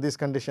depending on these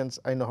conditions,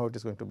 I know how it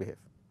is going to behave.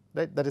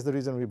 Right? That is the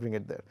reason we bring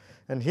it there.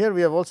 And here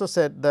we have also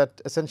said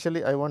that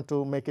essentially I want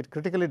to make it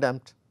critically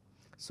damped.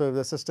 So, if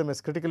the system is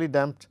critically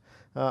damped,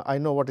 I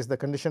know what is the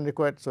condition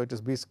required. So, it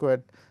is b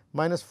squared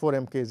minus 4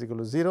 m k is equal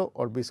to 0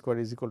 or b squared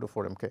is equal to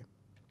 4 m k.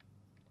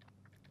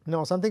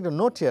 Now, something to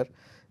note here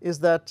is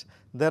that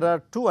there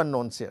are two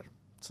unknowns here.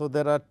 So,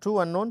 there are two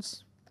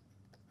unknowns.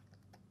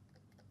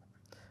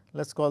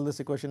 Let us call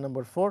this equation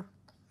number 4.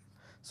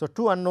 So,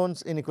 two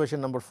unknowns in equation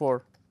number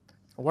 4.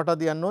 What are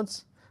the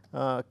unknowns?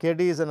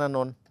 Kd is an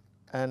unknown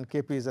and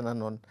Kp is an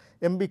unknown.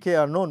 MBK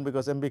are known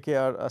because MBK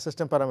are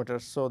system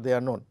parameters, so they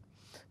are known,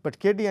 but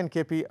Kd and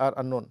Kp are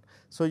unknown.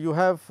 So, you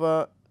have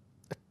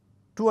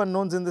two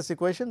unknowns in this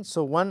equation.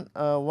 So,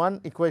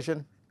 one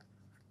equation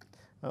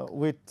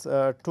with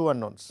two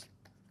unknowns.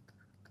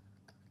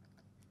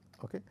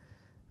 Okay.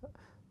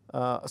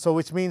 So,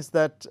 which means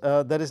that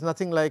there is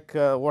nothing like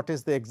what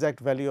is the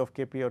exact value of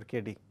Kp or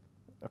Kd,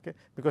 okay,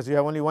 because you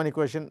have only one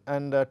equation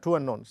and two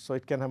unknowns. So,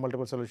 it can have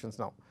multiple solutions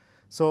now.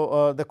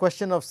 So, the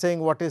question of saying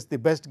what is the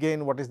best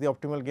gain, what is the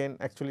optimal gain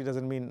actually does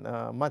not mean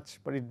much,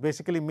 but it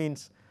basically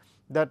means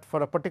that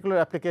for a particular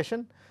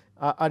application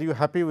are you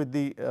happy with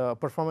the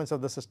performance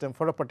of the system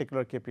for a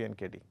particular Kp and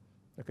Kd.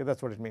 Okay, that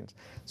is what it means.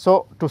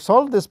 So, to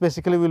solve this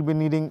basically we will be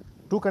needing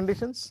two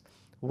conditions.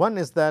 One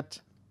is that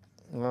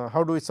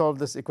how do we solve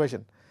this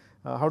equation,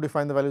 how do we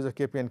find the values of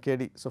Kp and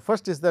Kd. So,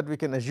 first is that we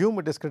can assume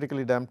it is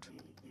critically damped.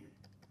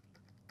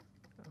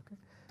 Okay.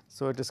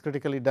 So, it is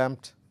critically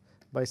damped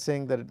by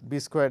saying that b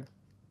squared,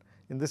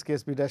 in this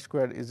case b dash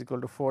squared is equal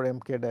to 4 m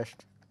k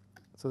dashed.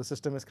 So, the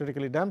system is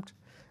critically damped,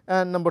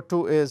 and number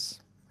 2 is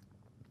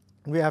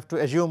we have to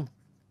assume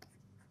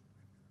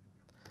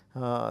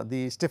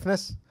the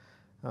stiffness,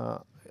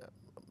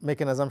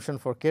 make an assumption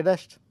for k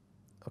dashed.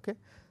 Okay.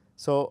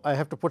 So, I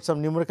have to put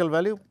some numerical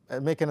value,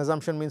 make an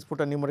assumption means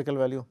put a numerical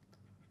value,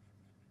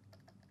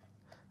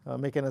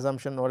 make an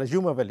assumption or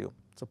assume a value.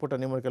 So, put a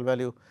numerical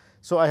value.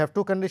 So, I have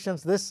two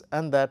conditions, this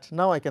and that.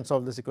 Now, I can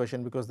solve this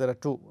equation because there are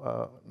two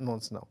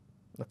knowns now.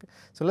 Okay.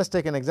 So, let us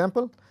take an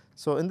example.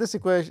 So, in this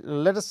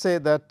equation, let us say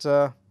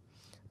that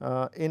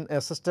in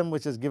a system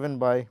which is given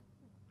by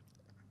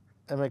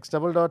m x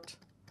double dot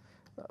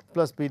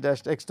plus b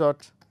dashed x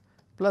dot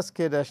plus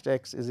k dashed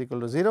x is equal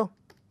to 0.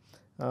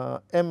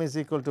 M is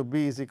equal to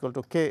b is equal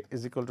to k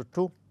is equal to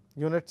 2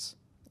 units.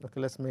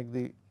 Okay, let us make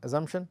the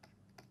assumption.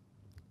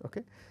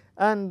 Okay.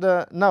 And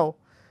now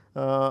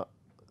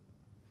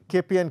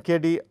Kp and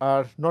Kd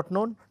are not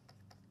known,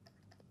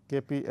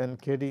 Kp and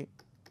Kd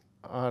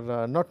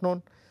are not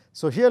known.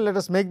 So, here let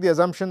us make the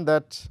assumption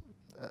that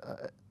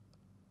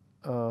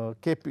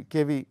Kp,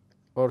 Kv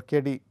or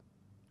Kd.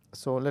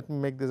 So, let me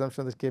make the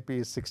assumption that Kp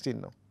is 16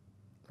 now.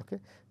 Okay.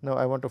 Now,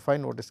 I want to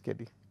find what is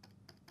Kd.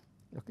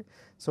 Okay.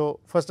 So,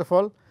 first of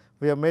all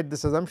we have made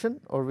this assumption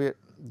or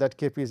that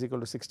Kp is equal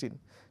to 16.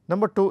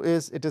 Number 2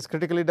 is it is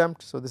critically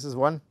damped. So, this is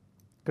 1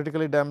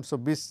 critically damped. So,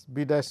 b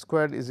dash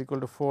squared is equal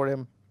to 4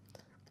 m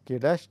k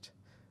dashed.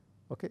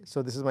 Okay.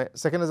 So, this is my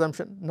second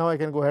assumption. Now, I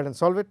can go ahead and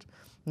solve it.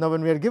 Now,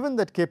 when we are given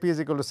that Kp is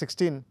equal to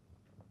 16,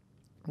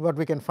 what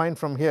we can find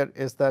from here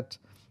is that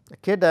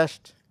k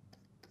dashed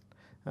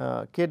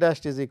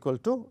is equal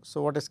to,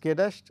 so what is k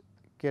dashed?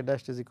 K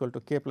dashed is equal to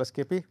k plus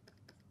Kp, okay,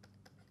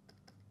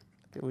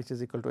 which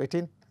is equal to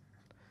 18.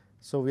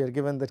 So, we are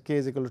given that k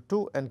is equal to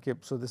 2 and k.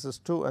 So, this is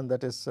 2 and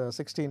that is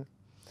 16.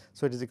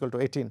 So, it is equal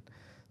to 18.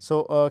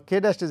 So, k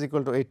dashed is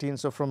equal to 18.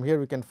 So, from here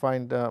we can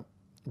find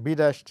b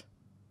dashed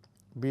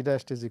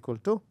is equal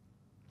to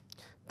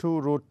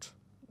 2 root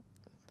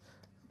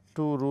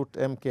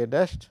m k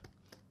dashed,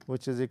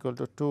 which is equal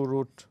to 2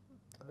 root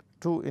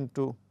 2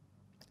 into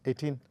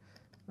 18,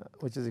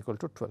 which is equal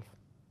to 12.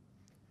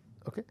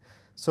 Okay.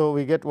 So,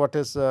 we get what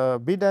is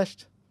b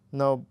dashed.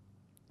 Now,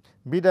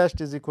 b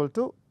dashed is equal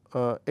to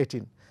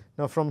 18.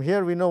 Now, from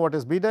here we know what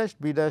is b dashed.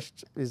 B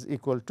dashed is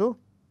equal to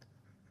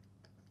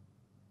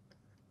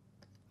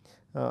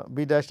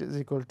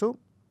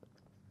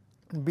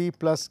b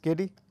plus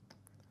Kd,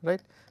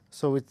 right.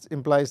 So, which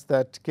implies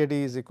that Kd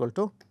is equal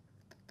to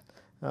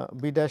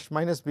b dash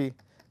minus b,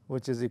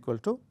 which is equal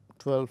to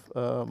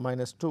 12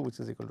 minus 2, which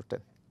is equal to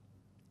 10.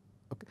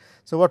 Okay.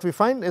 So, what we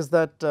find is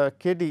that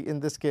Kd in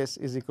this case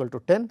is equal to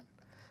 10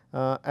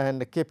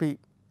 and Kp,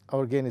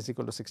 our gain, is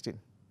equal to 16.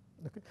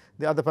 Okay.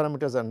 The other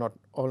parameters are not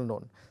all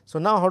known. So,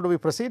 now how do we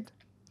proceed?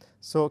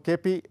 So,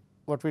 Kp,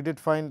 what we did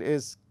find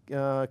is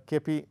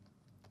Kp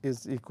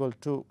is equal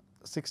to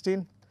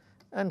 16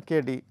 and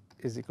Kd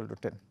is equal to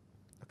 10.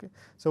 Okay.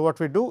 So, what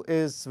we do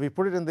is we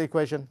put it in the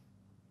equation,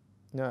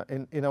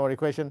 in our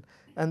equation,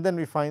 and then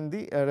we find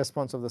the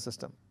response of the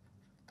system,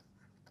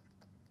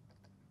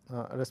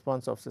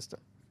 response of system.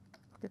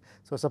 Okay.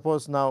 So,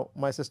 suppose now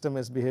my system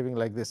is behaving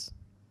like this.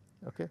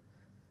 Okay.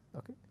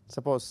 Okay.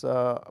 Suppose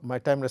my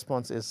time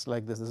response is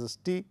like this. This is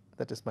t,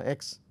 that is my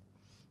x.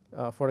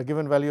 For a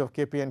given value of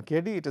Kp and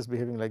Kd, it is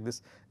behaving like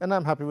this, and I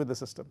am happy with the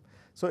system.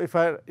 So,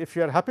 if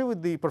you are happy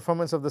with the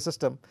performance of the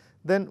system,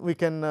 then we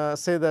can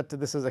say that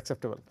this is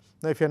acceptable.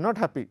 Now, if you are not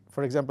happy,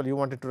 for example, you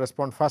want it to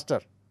respond faster,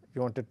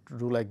 you want it to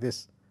do like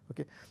this,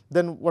 okay,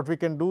 then what we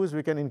can do is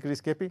we can increase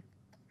Kp.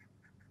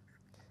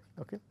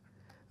 Okay.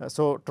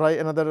 So, try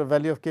another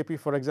value of Kp,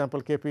 for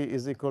example, Kp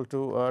is equal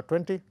to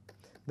 20,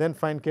 then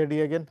find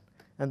Kd again,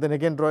 and then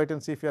again draw it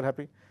and see if you are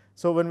happy.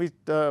 So, when we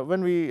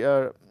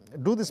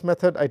do this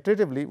method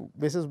iteratively,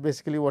 this is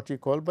basically what you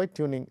call by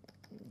tuning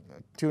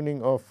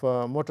of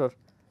motor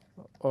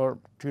or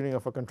tuning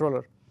of a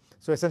controller.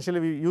 So, essentially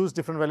we use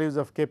different values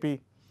of Kp,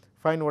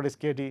 find what is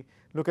Kd,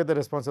 look at the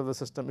response of the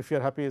system. If you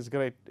are happy, is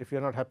great. If you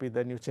are not happy,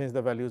 then you change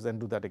the values and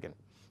do that again.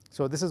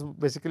 So, this is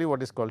basically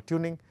what is called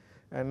tuning,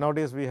 and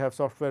nowadays we have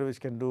software which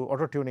can do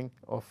auto tuning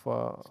of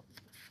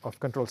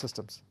control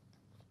systems.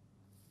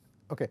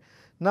 Okay.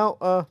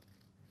 Now,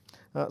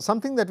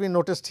 something that we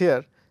noticed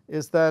here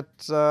is that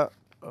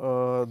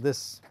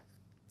this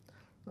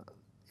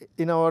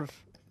in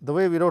the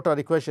way we wrote our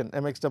equation,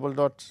 mx double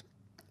dot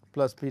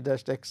plus b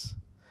dashed x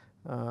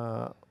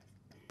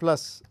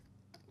plus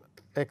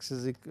x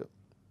is equal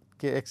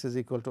kx is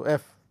equal to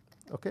f,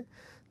 okay,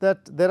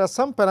 that there are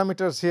some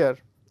parameters here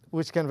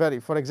which can vary.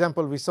 For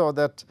example, we saw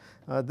that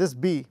this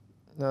b,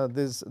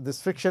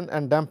 this friction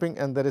and damping,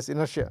 and there is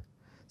inertia.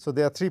 So,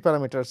 there are 3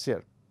 parameters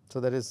here. So,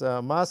 there is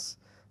mass,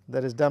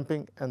 there is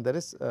damping, and there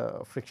is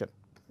friction.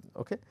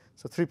 Okay.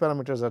 So, 3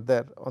 parameters are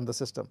there on the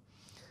system.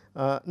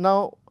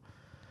 Now,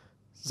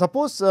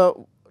 suppose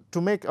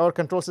to make our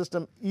control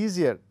system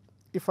easier,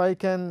 if I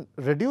can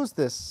reduce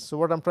this. So,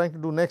 what I am trying to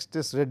do next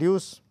is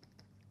reduce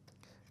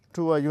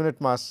to a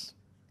unit mass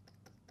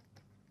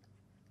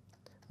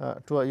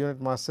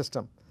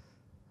system.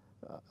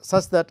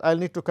 such that I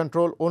will need to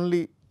control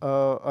only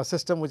a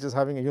system which is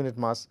having a unit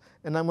mass,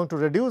 and I am going to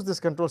reduce this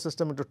control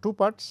system into two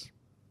parts.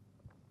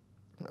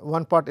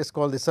 One part is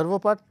called the servo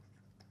part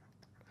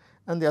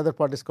and the other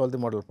part is called the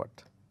model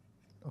part.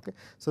 Okay.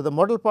 So, the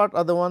model part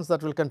are the ones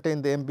that will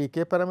contain the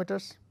MBK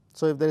parameters.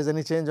 So, if there is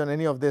any change on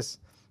any of this,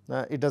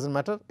 it does not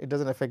matter, it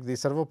does not affect the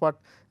servo part,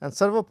 and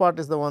servo part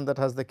is the one that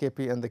has the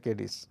KP and the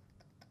KDs.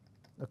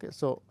 Okay.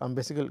 So, I am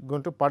basically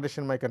going to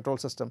partition my control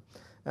system,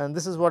 and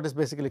this is what is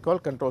basically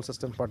called control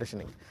system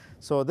partitioning.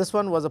 So, this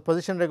one was a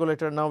position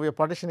regulator, now we are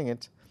partitioning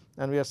it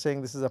and we are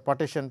saying this is a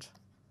partitioned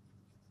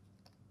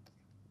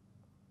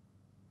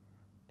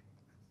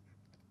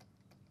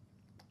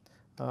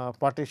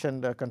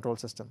control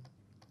system.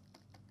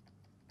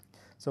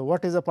 So,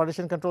 what is a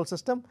partition control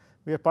system?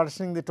 We are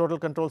partitioning the total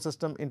control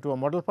system into a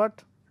model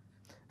part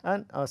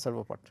and a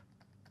servo part.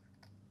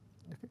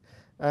 Okay.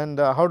 And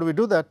how do we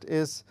do that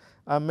is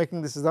I am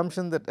making this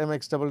assumption that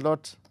mx double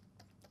dot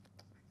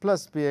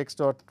plus bx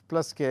dot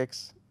plus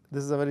kx,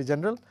 this is a very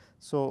general.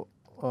 So,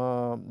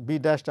 b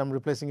dashed I am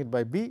replacing it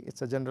by b, it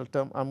is a general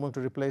term. I am going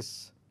to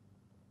replace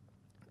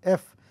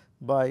f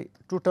by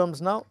two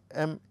terms now,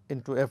 m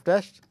into f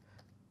dashed,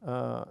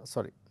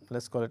 sorry, let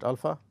us call it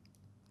alpha,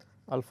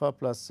 alpha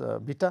plus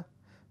beta,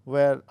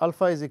 where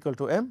alpha is equal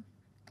to m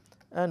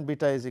and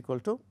beta is equal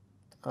to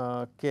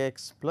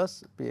kx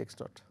plus bx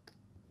dot.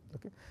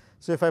 Okay.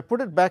 So, if I put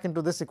it back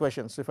into this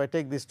equation, so if I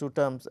take these two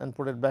terms and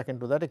put it back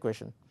into that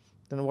equation,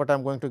 then what I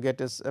am going to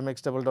get is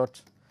mx double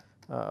dot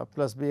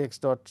plus bx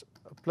dot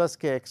plus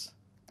kx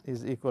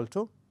is equal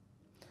to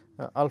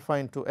alpha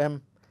into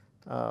m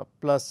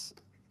plus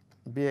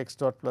bx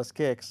dot plus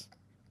kx.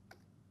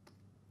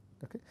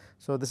 Okay.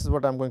 So, this is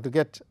what I am going to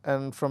get,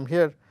 and from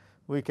here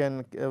we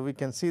can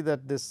see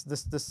that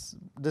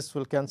this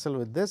will cancel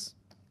with this.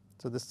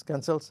 So, this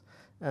cancels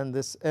and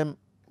this m,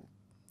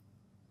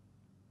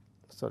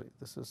 sorry,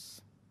 this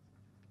is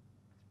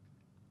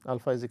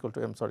alpha is equal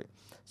to m, sorry.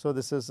 So,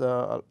 this is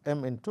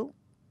m into,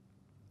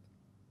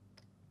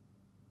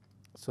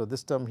 so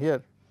this term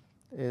here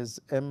is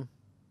m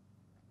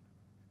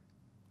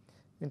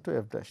into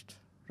f dashed,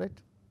 right,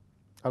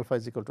 alpha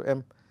is equal to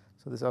m.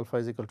 So, this alpha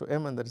is equal to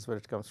m and that is where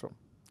it comes from.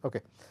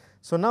 Okay.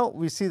 So, now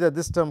we see that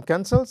this term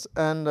cancels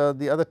and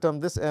the other term,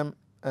 this m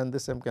and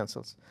this m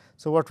cancels.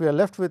 So, what we are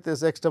left with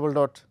is x double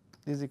dot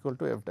is equal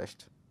to f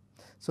dashed.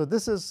 So,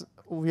 this is,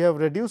 we have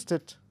reduced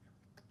it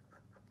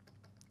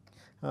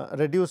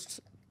reduced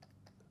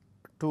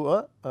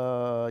to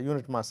a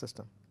unit mass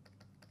system.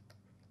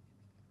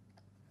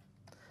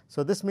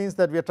 So, this means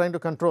that we are trying to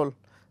control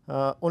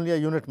only a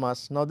unit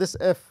mass. Now, this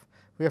f,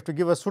 we have to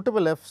give a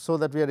suitable f so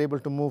that we are able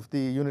to move the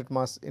unit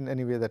mass in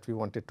any way that we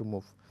want it to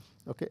move.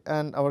 Okay.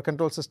 And our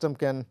control system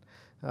can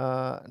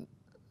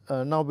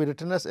now be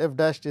written as f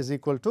dashed is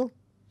equal to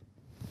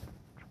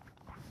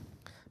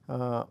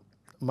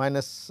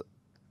minus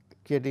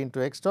kd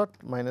into x dot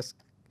minus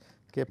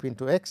kp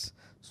into x.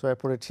 So, I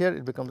put it here,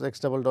 it becomes x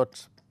double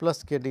dot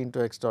plus kd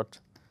into x dot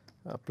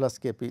plus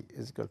kp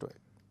is equal to x.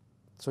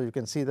 So, you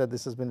can see that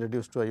this has been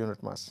reduced to a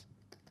unit mass.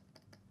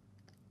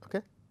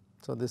 Okay.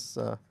 So, this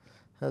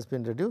has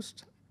been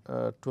reduced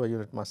to a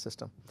unit mass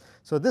system.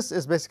 So, this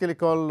is basically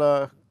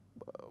called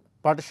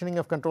partitioning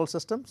of control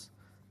systems.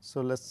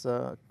 So, let us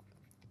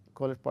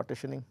call it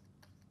partitioning.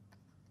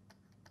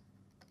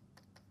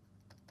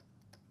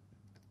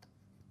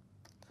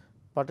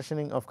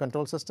 Partitioning of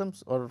control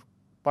systems or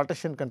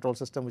partition control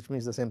system, which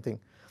means the same thing,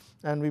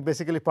 and we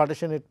basically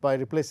partition it by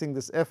replacing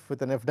this f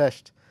with an f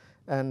dashed,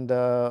 and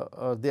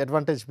the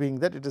advantage being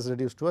that it is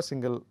reduced to a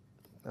single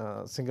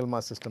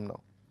mass system now.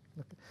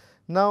 Okay.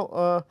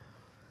 Now,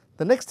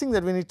 the next thing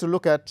that we need to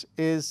look at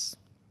is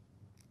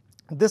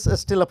this is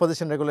still a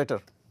position regulator.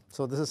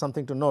 So, this is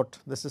something to note,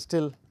 this is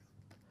still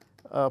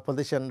a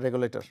position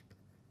regulator,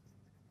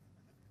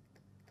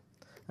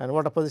 and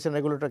what a position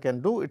regulator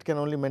can do, it can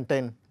only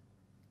maintain.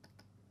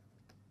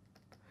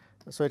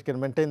 So, it can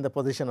maintain the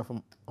position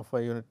of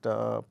a unit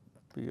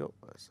PO.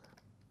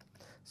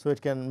 So, it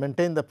can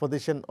maintain the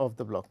position of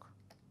the block.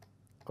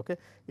 Okay.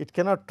 It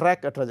cannot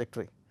track a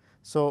trajectory.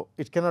 So,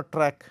 it cannot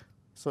track.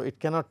 So, it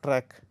cannot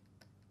track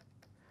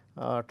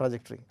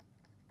trajectory.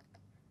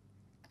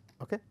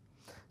 Okay.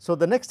 So,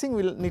 the next thing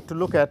we will need to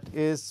look at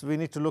is we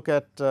need to look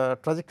at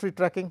trajectory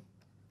tracking.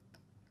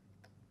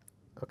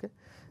 Okay.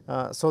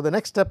 So, the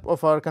next step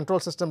of our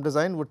control system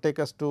design would take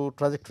us to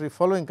trajectory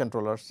following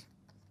controllers.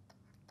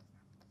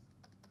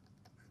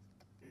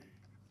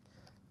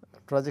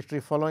 Trajectory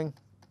following,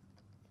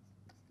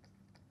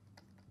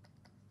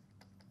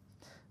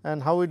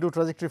 and how we do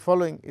trajectory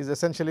following is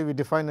essentially we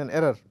define an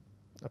error.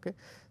 Okay.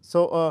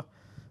 So,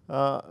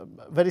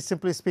 very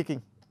simply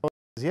speaking,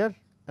 is here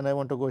and I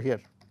want to go here.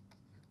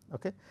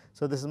 Okay.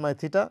 So, this is my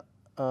theta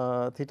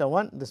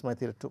 1, this is my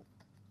theta 2.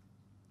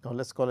 Now, let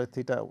us call it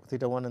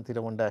theta 1 and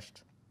theta 1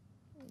 dashed,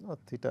 or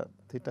theta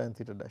and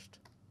theta dashed,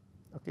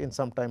 okay, in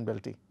some time del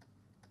t.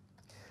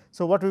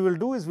 So, what we will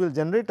do is we will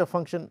generate a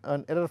function,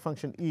 an error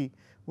function E,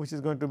 which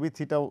is going to be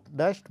theta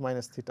dashed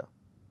minus theta,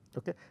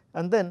 okay,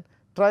 and then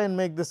try and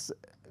make this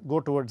go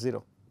towards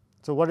 0.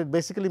 So, what it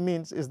basically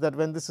means is that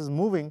when this is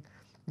moving,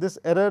 this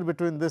error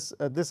between this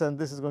and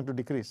this is going to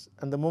decrease,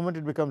 and the moment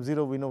it becomes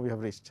 0, we know we have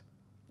reached.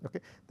 Okay.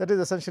 That is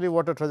essentially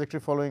what a trajectory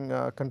following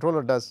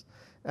controller does,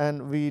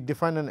 and we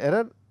define an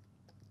error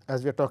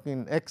as we are talking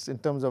in x in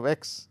terms of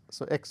x.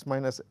 So, x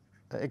minus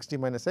xd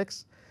minus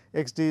x,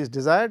 xd is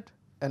desired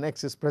and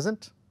x is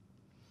present,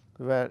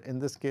 where in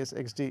this case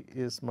xd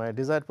is my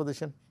desired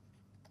position,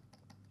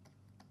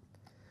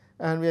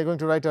 and we are going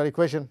to write our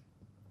equation,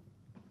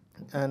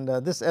 and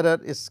this error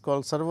is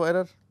called servo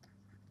error,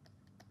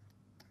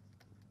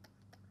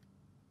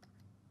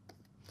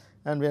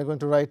 and we are going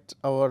to write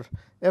our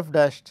f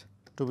dashed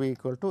to be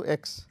equal to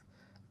x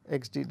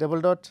xd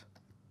double dot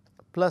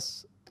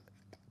plus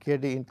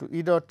kd into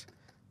E dot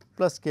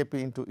plus kp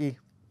into E.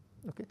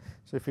 Okay.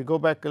 So, if we go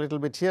back a little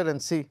bit here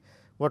and see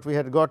what we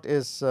had got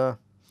is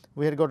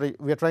we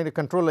are trying to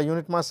control a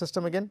unit mass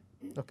system again.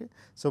 Okay.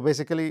 So,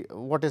 basically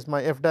what is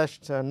my f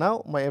dashed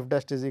now? My f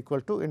dashed is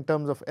equal to, in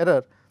terms of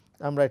error,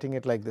 I am writing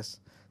it like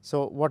this.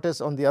 So, what is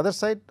on the other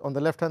side? On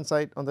the left hand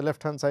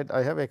side,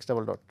 I have x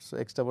double dot. So,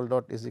 x double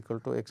dot is equal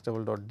to x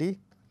double dot d.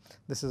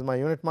 This is my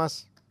unit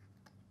mass,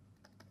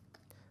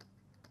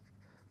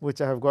 which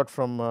I have got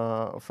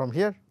from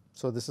here.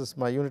 So, this is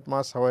my unit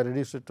mass, how I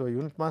reduce it to a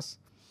unit mass,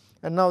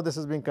 and now this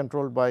is being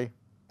controlled by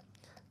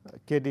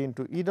kd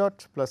into E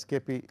dot plus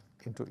kp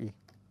into E.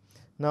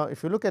 Now,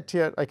 if you look at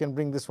here, I can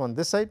bring this one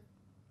this side.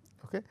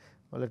 Okay.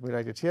 Well, let me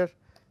write it here,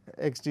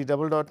 xd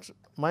double dot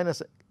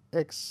minus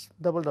x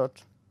double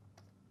dot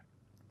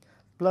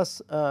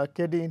plus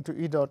kd into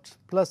E dot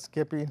plus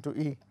kp into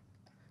E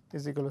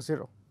is equal to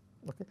 0.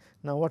 Okay.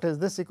 Now, what is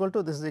this equal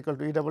to? This is equal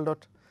to E double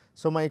dot.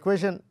 So, my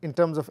equation in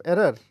terms of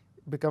error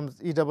becomes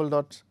E double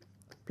dot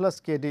plus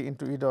kd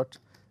into E dot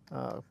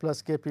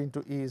plus kp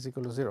into E is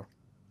equal to 0.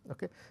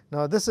 Okay.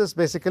 Now, this is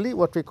basically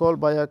what we call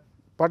by a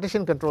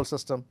partition control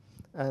system,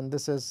 and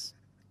this is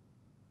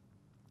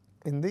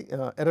in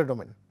the error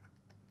domain.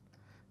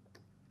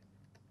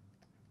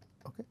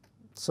 Okay.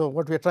 So,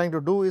 what we are trying to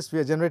do is we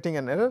are generating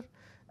an error,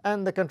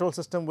 and the control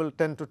system will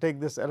tend to take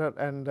this error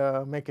and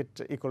make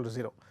it equal to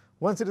 0.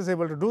 Once it is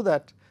able to do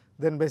that,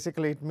 then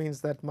basically it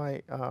means that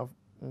my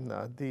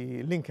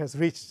the link has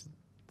reached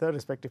the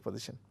respective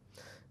position.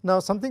 Now,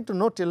 something to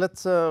note here, let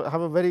us have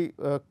a very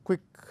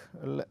quick,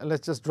 let us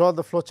just draw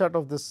the flow chart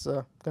of this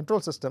control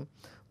system,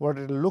 what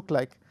it will look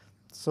like.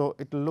 So,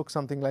 it will look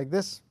something like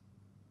this.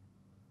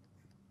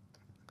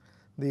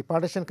 The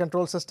partition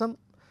control system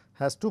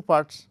has two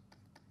parts.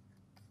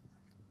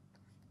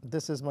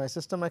 This is my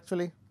system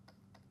actually.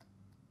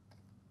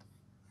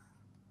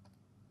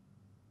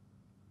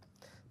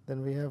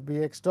 Then we have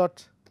Bx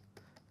dot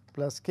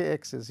plus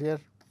Kx is here,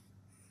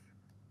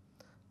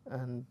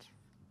 and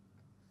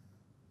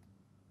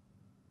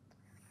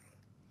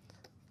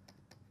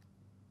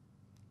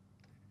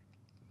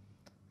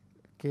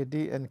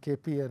Kd and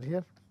Kp are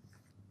here.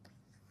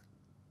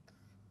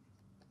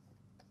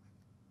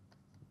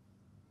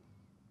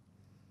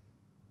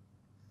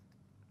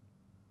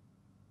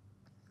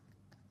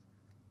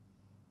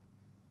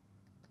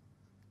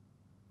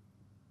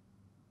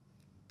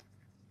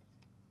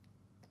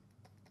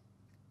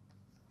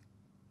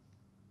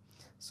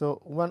 So,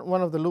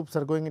 one of the loops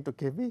are going into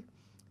Kv,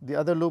 the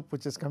other loop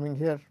which is coming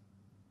here.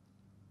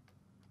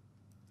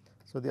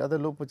 So, the other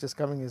loop which is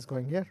coming is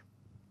going here,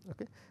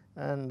 okay,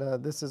 and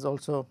this is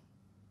also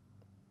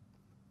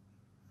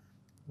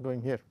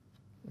going here,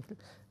 okay,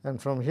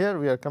 and from here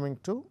we are coming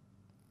to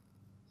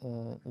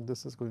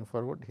this is going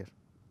forward here.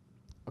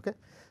 Okay.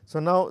 So,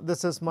 now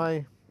this is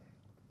my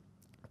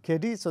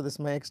Kd. So, this is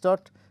my x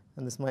dot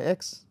and this is my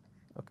x.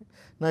 Okay.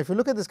 Now, if you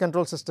look at this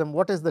control system,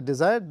 what is the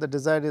desired? The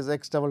desired is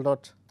x double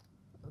dot,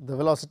 the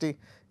velocity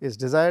is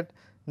desired.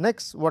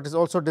 Next, what is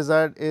also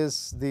desired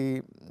is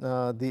the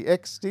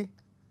xt,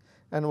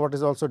 and what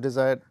is also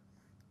desired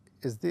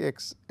is the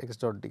x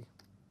dot d.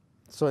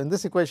 So, in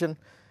this equation,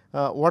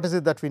 what is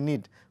it that we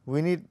need?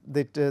 We need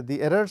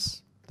the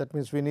errors, that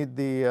means we need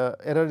the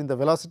error in the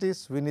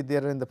velocities, we need the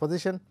error in the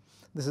position,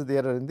 this is the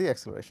error in the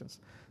accelerations.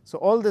 So,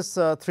 all these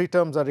three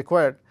terms are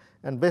required,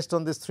 and based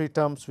on these three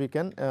terms we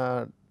can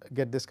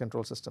get this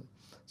control system.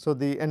 So,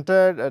 the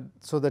entered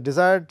so the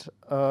desired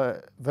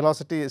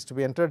velocity is to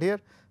be entered here,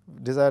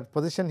 desired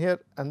position here,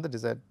 and the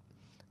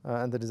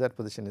desired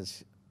position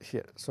is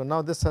here. So,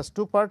 now this has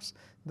two parts.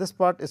 This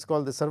part is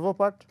called the servo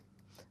part,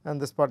 and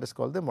this part is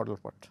called the model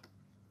part.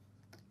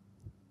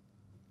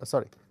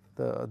 Sorry,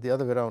 the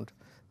other way around.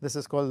 This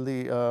is called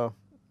the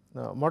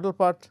model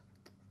part,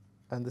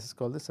 and this is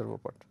called the servo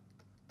part.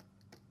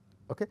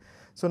 Okay.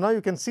 So, now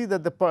you can see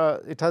that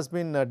it has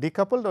been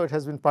decoupled or it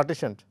has been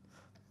partitioned.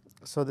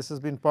 So, this has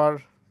been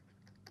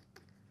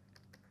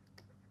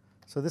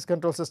so this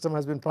control system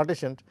has been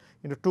partitioned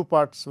into two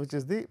parts, which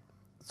is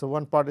so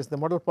one part is the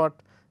model part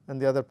and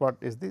the other part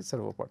is the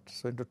servo part.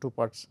 So, into two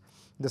parts.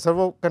 The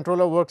servo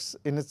controller works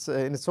in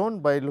its own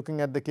by looking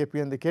at the Kp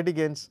and the Kd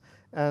gains,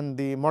 and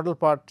the model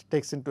part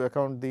takes into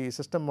account the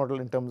system model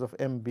in terms of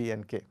M, B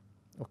and K.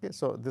 Okay.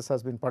 So, this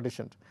has been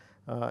partitioned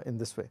in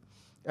this way,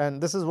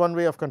 and this is one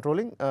way of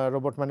controlling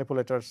robot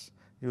manipulators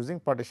using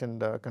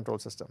partitioned control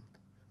system.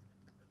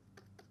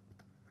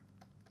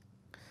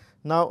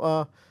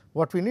 Now,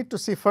 what we need to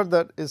see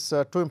further is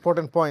two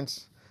important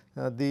points.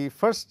 The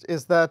first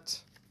is that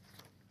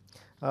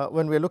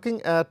when we are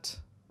looking at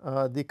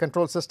the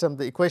control system,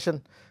 the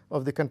equation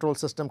of the control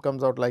system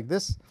comes out like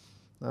this,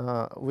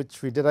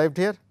 which we derived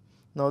here.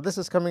 Now, this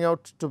is coming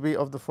out to be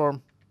of the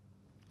form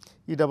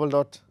E double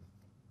dot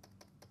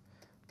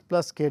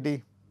plus k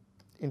d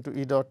into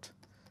E dot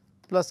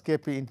plus k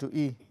p into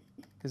E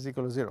is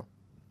equal to 0,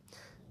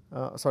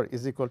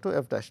 is equal to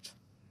f dashed.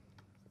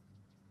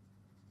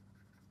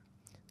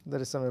 There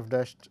is some f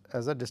dashed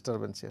as a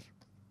disturbance here.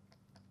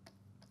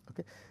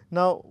 Okay.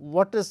 Now,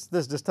 what is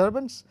this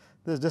disturbance?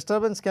 This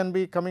disturbance can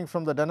be coming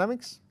from the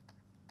dynamics,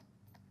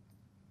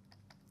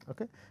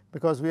 okay,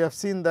 because we have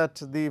seen that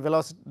the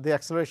velocity, the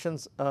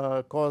accelerations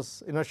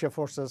cause inertia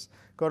forces,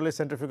 correlate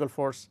centrifugal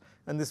force,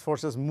 and these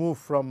forces move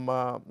from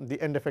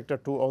the end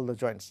effector to all the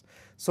joints.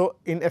 So,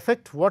 in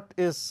effect, what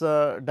is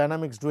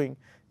dynamics doing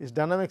is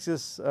dynamics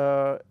is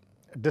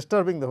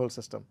disturbing the whole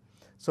system.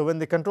 So, when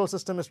the control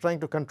system is trying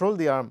to control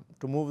the arm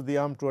to move the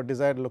arm to a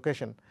desired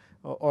location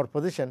or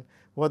position,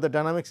 what the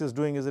dynamics is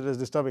doing is it is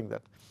disturbing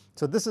that.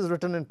 So, this is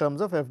written in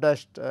terms of f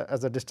dashed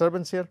as a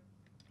disturbance here.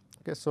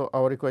 Okay. So,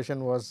 our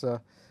equation was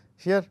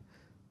here.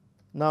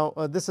 Now,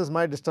 this is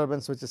my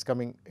disturbance which is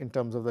coming in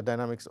terms of the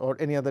dynamics or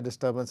any other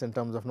disturbance in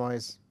terms of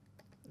noise.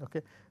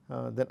 Okay.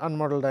 Then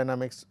unmodeled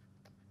dynamics,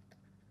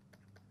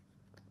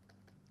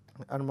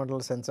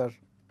 unmodeled sensor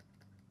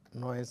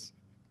noise,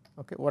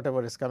 okay,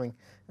 whatever is coming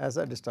as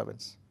a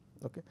disturbance.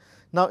 Okay.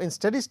 Now, in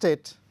steady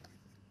state,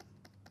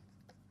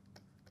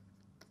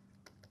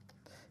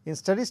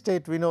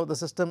 we know the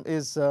system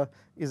is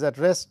at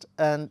rest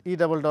and E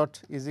double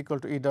dot is equal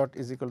to E dot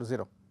is equal to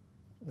 0,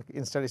 okay,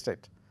 in steady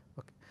state.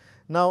 Okay.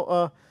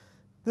 Now,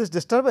 this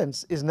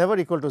disturbance is never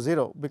equal to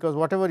 0, because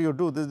whatever you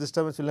do, this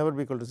disturbance will never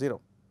be equal to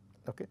 0.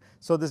 Okay.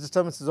 So, this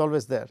disturbance is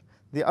always there.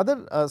 The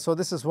other, so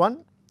this is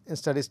one in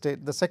steady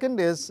state. The second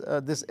is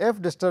this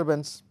f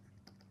disturbance,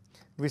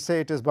 we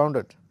say it is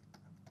bounded.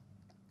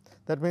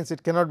 That means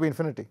it cannot be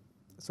infinity.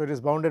 So, it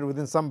is bounded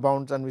within some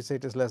bounds, and we say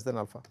it is less than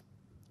alpha.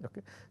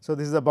 Okay. So,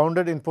 this is a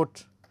bounded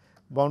input,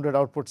 bounded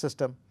output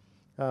system,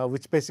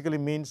 which basically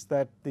means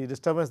that the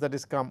disturbance that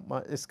is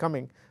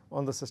coming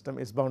on the system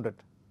is bounded.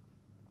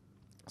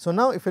 So,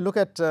 now if you look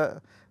at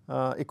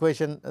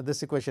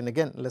this equation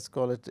again, let us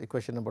call it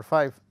equation number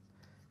 5.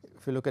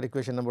 If you look at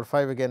equation number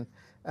 5 again,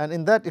 and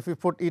in that if you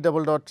put E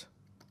double dot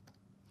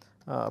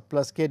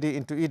plus k d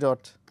into E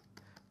dot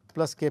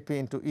plus k p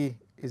into E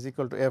is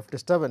equal to f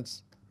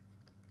disturbance,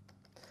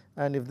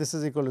 and if this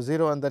is equal to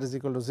 0 and that is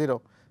equal to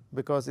 0,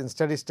 because in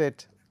steady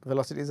state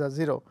velocities are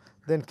 0,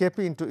 then k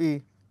p into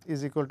E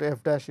is equal to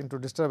f dash into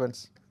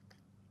disturbance,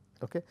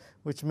 okay,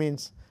 which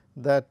means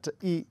that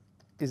E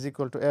is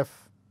equal to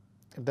f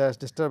dash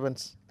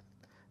disturbance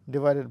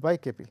divided by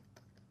k p.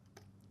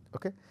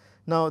 Okay.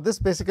 Now, this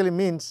basically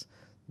means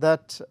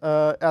that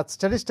at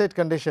steady state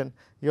condition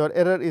your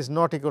error is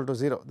not equal to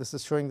 0. This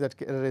is showing that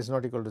error is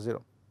not equal to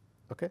 0.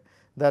 Okay.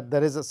 That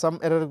there is some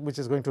error which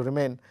is going to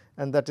remain,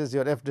 and that is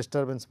your f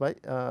disturbance by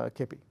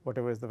k p,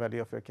 whatever is the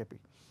value of your k p.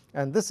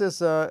 And this is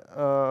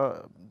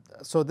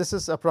so this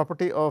is a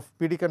property of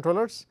PD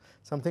controllers,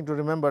 something to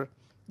remember.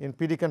 In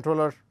PD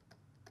controller,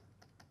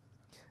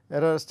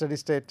 error steady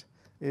state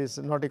is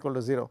not equal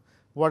to 0.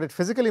 What it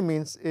physically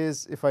means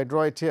is, if I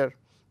draw it here,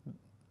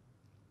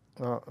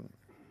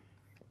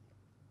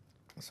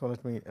 so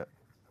let me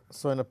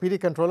so in a PD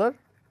controller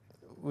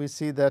we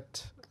see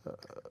that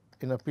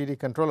in a PD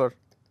controller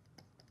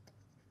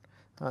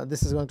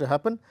this is going to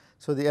happen.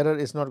 So, the error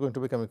is not going to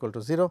become equal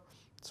to 0.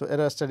 So,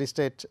 error steady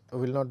state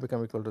will not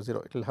become equal to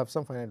 0, it will have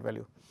some finite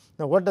value.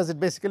 Now, what does it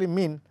basically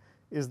mean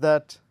is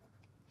that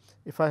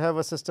if I have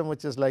a system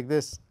which is like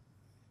this,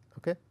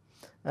 okay,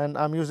 and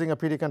I am using a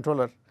PD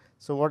controller.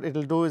 So, what it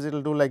will do is it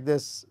will do like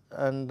this,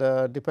 and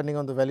depending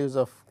on the values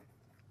of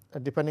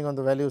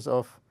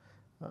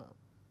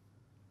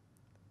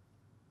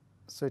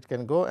so it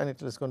can go and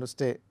it is going to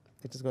stay,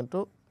 it is going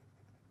to,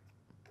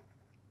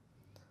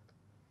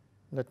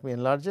 let me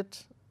enlarge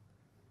it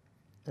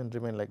and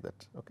remain like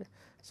that. Okay.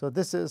 So,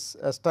 this is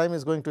as time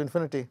is going to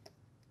infinity,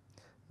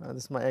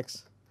 this is my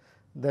x,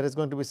 there is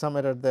going to be some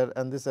error there,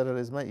 and this error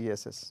is my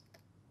ESS.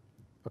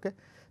 Okay.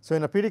 So,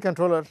 in a PD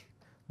controller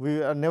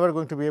we are never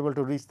going to be able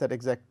to reach that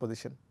exact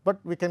position, but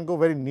we can go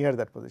very near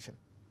that position.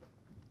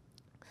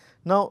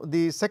 Now,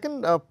 the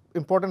second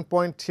important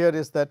point here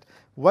is that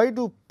why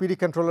do PD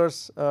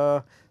controllers,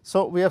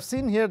 so we have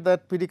seen here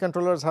that PD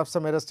controllers have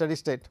some error steady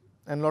state,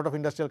 and a lot of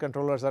industrial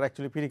controllers are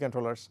actually PD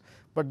controllers,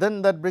 but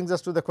then that brings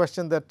us to the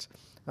question that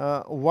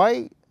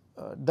why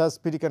does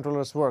PD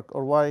controllers work,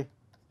 or why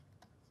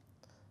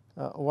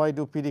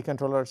do PD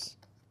controllers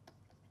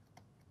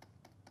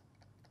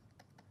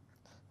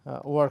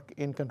work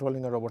in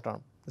controlling a robot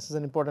arm? This is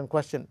an important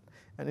question,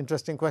 an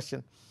interesting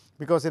question,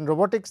 because in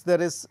robotics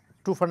there is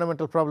two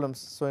fundamental problems.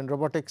 So, in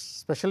robotics,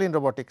 especially in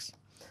robotics,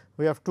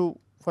 we have two.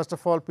 First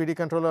of all, PD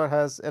controller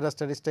has error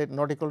steady state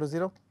not equal to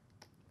 0,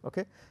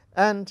 Okay.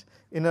 And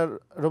in a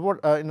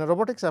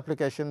robotics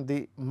application,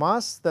 the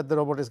mass that the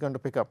robot is going to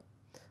pick up,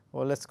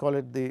 or let us call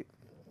it the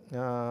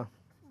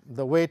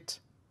weight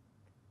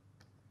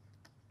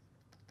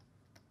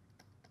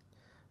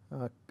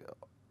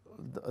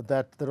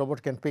that the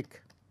robot can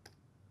pick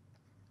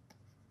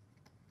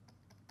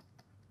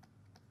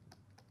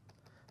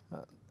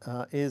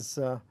is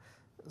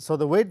so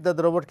the weight that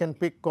the robot can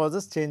pick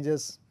causes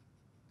changes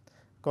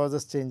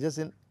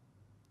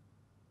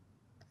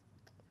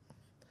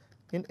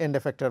in end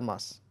effector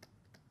mass.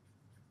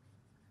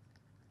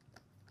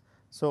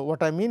 So,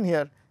 what I mean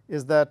here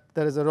is that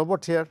there is a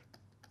robot here,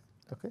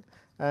 okay,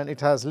 and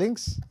it has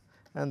links,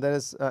 and there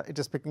is it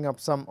is picking up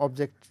some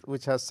object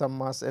which has some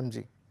mass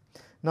mg.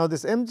 Now,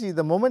 this mg,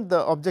 the moment the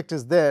object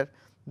is there,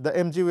 the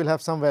mg will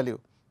have some value.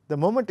 The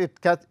moment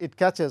it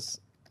catches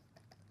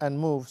and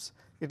moves,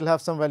 it will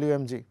have some value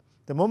mg.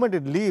 The moment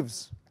it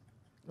leaves,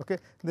 okay,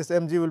 this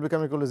mg will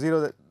become equal to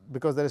 0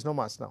 because there is no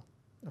mass now.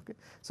 Okay.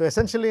 So,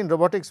 essentially in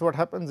robotics what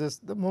happens is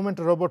the moment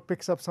a robot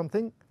picks up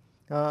something,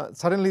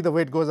 suddenly the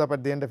weight goes up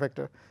at the end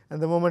effector,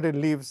 and the moment it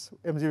leaves,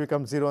 mg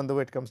becomes 0 and the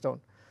weight comes down.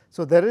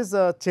 So, there is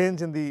a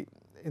change in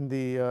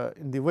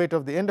the weight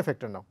of the end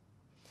effector now.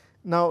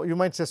 Now, you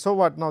might say, so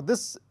what? Now,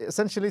 this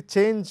essentially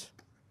change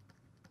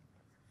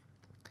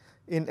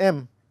in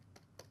m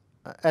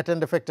at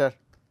end effector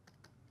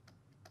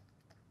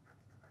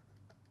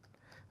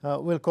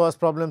will cause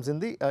problems in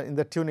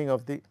the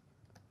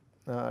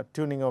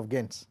tuning of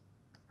gains.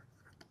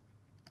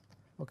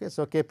 Okay.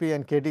 So, Kp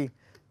and Kd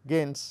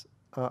gains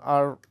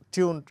are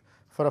tuned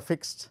for a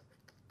fixed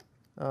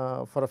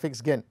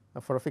gain,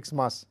 for a fixed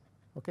mass.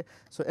 Okay.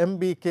 So,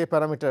 MB, K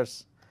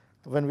parameters,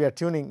 when we are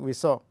tuning, we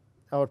saw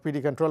our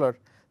PD controller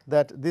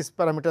that these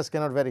parameters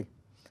cannot vary,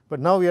 but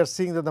now we are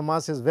seeing that the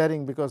mass is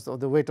varying because of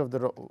the weight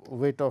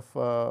of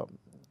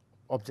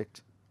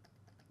object.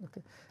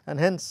 Okay. And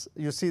hence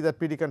you see that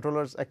PD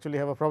controllers actually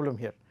have a problem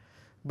here.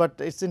 But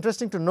it is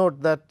interesting to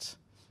note that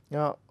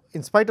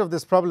in spite of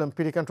this problem,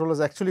 PD controllers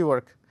actually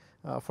work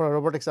for a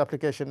robotics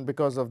application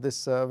because of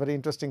this very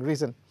interesting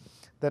reason.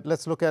 That let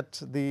us look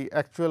at the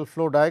actual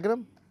flow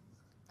diagram.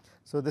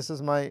 So, this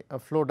is my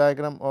flow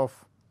diagram of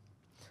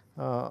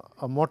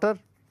a motor,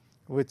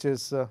 which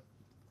is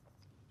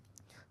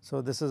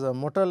so this is a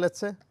motor, let us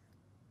say.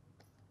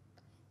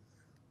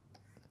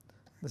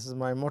 This is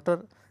my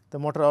motor. The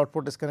motor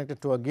output is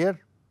connected to a gear.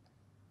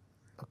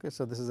 Okay.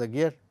 So, this is a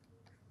gear,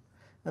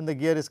 and the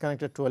gear is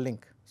connected to a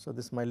link. So,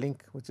 this is my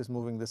link which is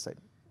moving this side.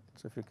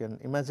 So, if you can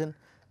imagine,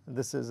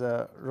 this is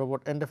a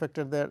robot end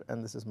effector there,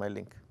 and this is my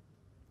link.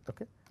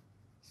 Okay.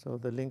 So,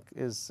 the link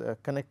is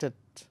connected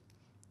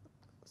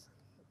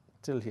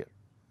till here.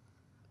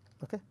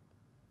 Okay.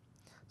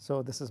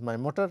 So, this is my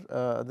motor,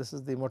 this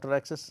is the motor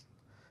axis,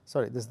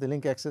 sorry, this is the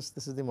link axis,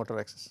 this is the motor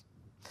axis.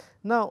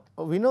 Now,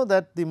 we know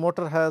that the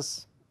motor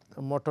has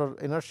a motor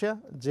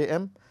inertia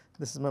Jm,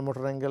 this is my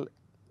motor angle,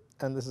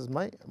 and this is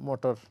my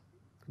motor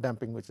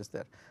damping which is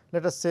there.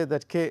 Let us say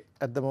that K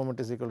at the moment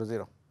is equal to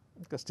 0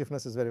 because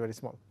stiffness is very, very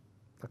small.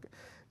 Okay.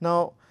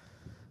 Now,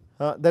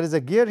 there is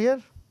a gear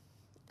here,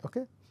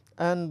 okay,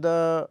 and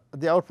the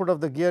output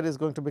of the gear is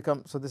going to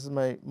become, so this is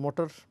my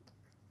motor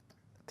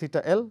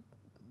theta L,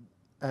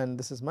 and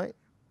this is my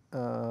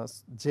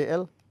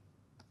JL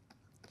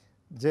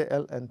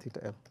and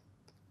theta L.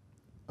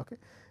 Okay.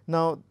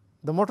 Now,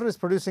 the motor is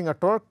producing a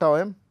torque tau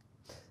m.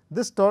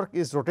 This torque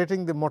is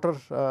rotating the motor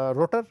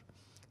rotor,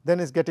 then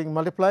is getting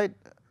multiplied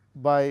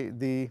by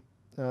the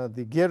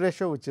gear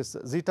ratio, which is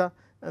zeta,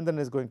 and then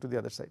is going to the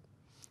other side.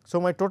 So,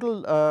 my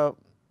total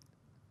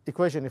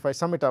equation, if I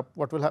sum it up,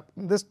 what will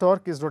happen? This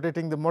torque is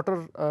rotating the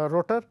motor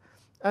rotor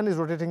and is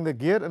rotating the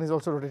gear and is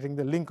also rotating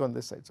the link on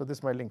this side. So, this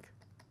is my link.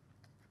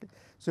 Okay.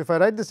 So, if I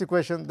write this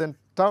equation, then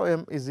tau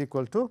m is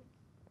equal to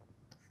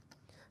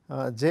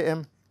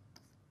Jm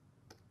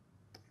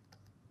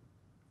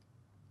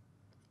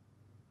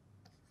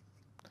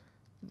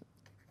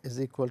is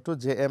equal to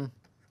Jm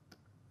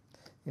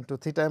into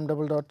theta m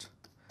double dot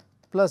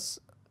plus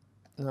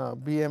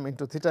Bm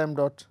into theta m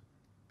dot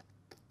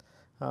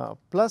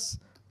plus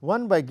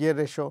 1 by gear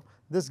ratio.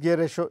 This gear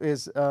ratio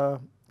is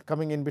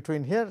coming in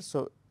between here.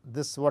 So,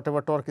 this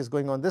whatever torque is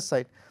going on this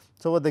side.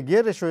 So, what the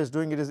gear ratio is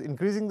doing, it is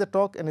increasing the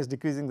torque and is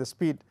decreasing the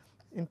speed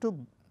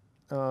into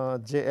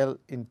JL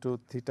into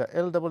theta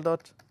L double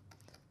dot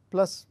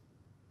plus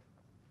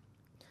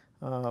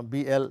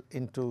BL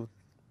into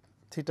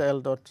theta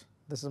L dot.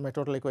 This is my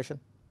total equation.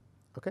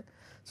 Okay.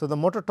 So, the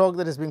motor torque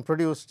that is being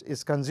produced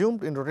is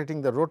consumed in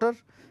rotating the rotor,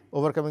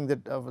 overcoming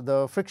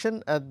the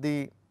friction at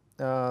the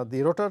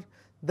rotor.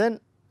 Then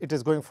it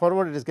is going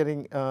forward, it is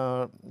getting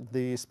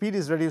the speed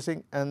is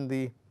reducing and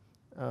the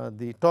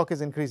torque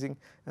is increasing,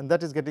 and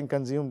that is getting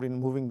consumed in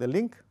moving the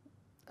link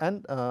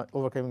and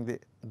overcoming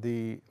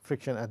the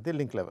friction at the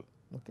link level,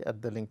 okay,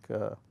 at the link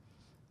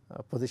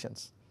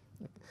positions.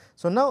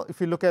 So, now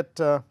if you look at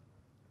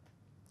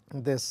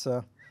this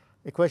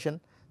equation,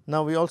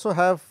 now we also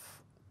have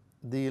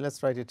the, let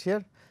us write it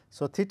here.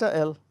 So, theta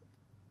L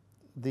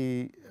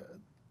is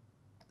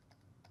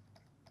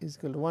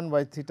equal to 1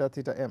 by theta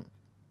m,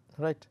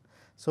 right.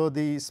 So,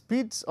 the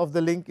speeds of the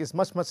link is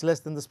much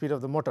less than the speed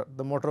of the motor.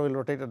 The motor will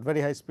rotate at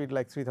very high speed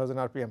like 3000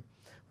 rpm.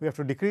 We have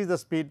to decrease the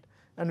speed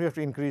and we have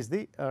to increase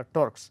the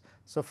torques.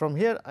 So, from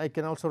here I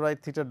can also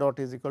write theta dot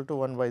is equal to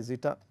 1 by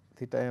zeta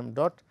theta m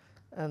dot,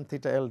 and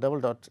theta L double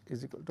dot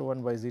is equal to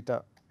 1 by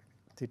zeta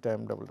theta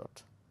m double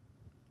dot.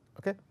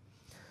 Okay.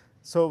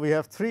 So, we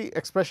have three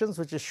expressions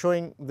which is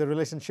showing the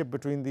relationship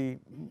between the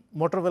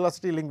motor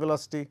velocity, link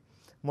velocity,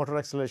 motor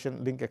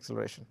acceleration, link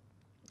acceleration.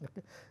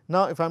 Okay.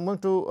 Now, if I am going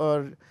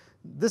to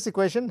this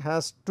equation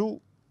has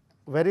two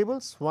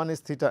variables, one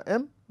is theta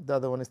m, the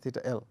other one is theta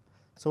L.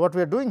 So, what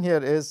we are doing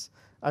here is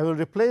I will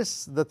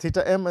replace the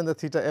theta m and the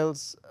theta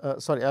L's,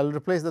 sorry, I will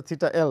replace the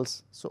theta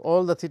L's. So,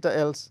 all the theta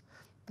L's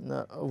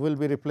will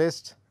be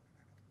replaced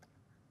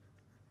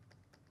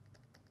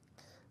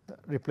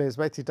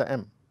by theta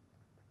m.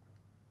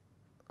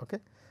 Okay.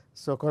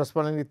 So,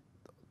 correspondingly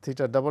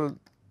theta double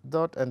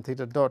dot and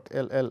theta dot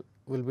L L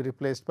will be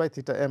replaced by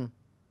theta m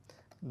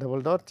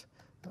double dot,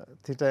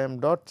 theta m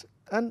dot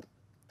and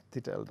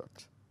theta L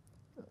dot,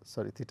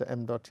 sorry, theta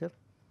m dot here.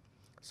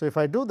 So, if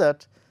I do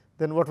that,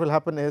 then what will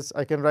happen is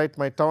I can write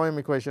my tau m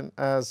equation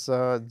as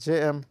J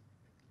m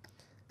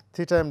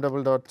theta m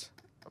double dot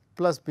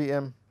plus B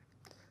m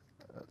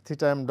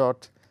theta m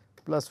dot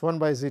plus 1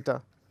 by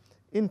zeta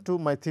into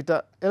my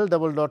theta L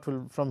double dot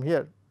will from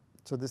here.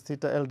 So, this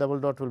theta L double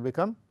dot will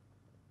become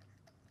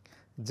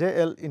J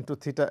L into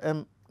theta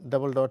m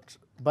double dot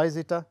by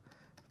zeta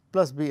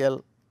plus B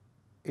L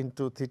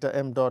into theta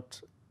m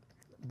dot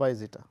by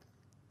zeta,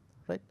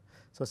 right.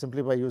 So,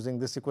 simply by using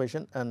this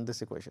equation and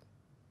this equation,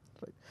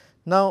 right.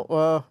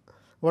 Now,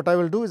 what I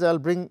will do is I will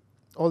bring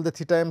all the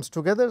theta m's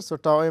together. So,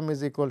 tau m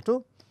is equal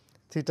to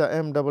theta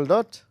m double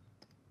dot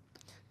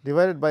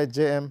divided by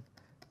J m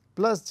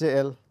plus J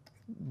L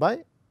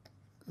by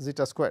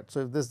zeta squared.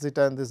 So, if this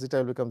zeta and this zeta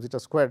will become zeta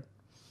squared,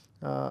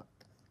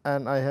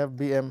 and I have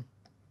B m,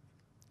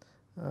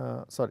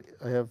 sorry,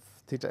 I have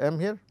theta m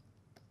here,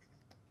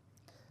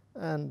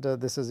 and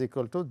this is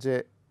equal to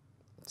J,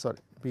 sorry,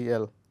 B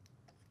L.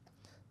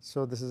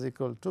 So, this is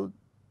equal to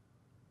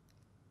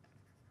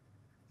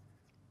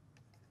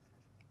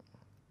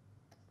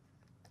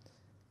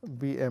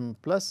B m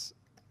plus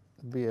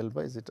B L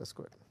by zeta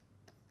squared.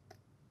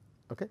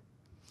 Okay.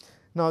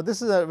 Now,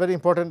 this is a very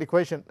important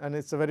equation, and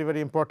it is a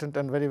very important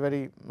and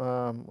very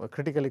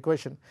critical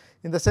equation,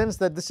 in the sense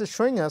that this is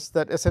showing us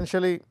that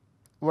essentially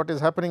what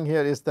is happening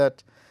here is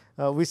that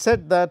we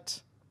said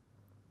that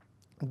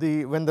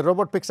when the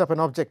robot picks up an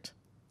object,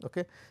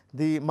 okay,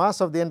 the mass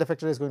of the end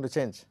effector is going to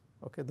change,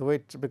 okay, the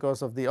weight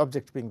because of the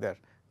object being there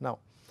now.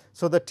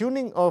 So, the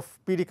tuning of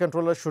PD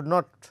controller should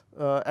not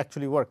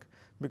actually work,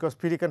 because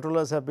PD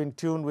controllers have been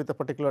tuned with a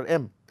particular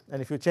m,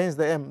 and if you change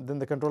the m, then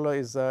the controller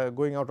is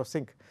going out of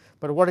sync.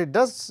 But what it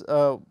does,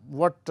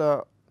 what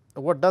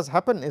does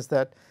happen is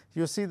that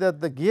you see that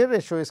the gear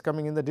ratio is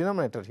coming in the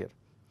denominator here.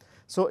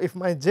 So, if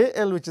my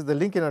JL, which is the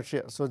link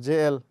inertia, so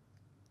JL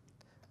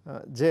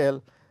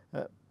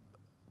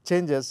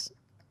changes,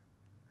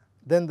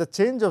 then the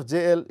change of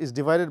JL is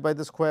divided by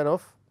the square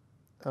of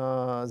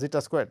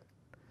zeta squared.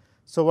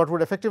 So, what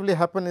would effectively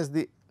happen is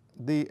the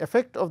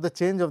effect of the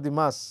change of the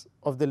mass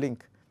of the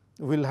link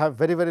will have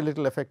very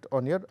little effect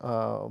on your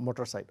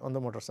motor side, on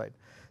the motor side.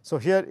 So,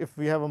 here if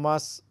we have a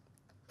mass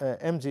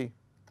mg,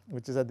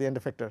 which is at the end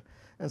effector,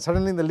 and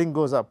suddenly the link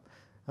goes up,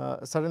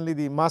 suddenly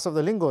the mass of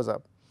the link goes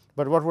up,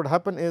 but what would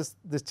happen is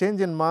this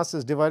change in mass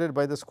is divided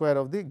by the square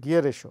of the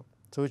gear ratio.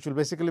 So, which will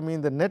basically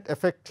mean the net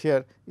effect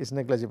here is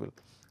negligible.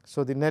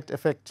 So, the net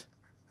effect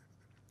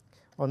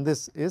on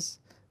this is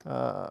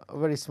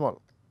very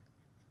small.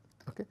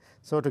 Okay.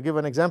 So, to give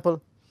an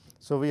example,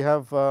 so we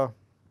have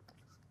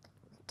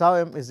tau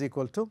m is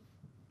equal to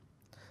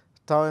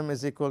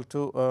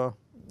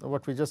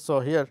what we just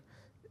saw here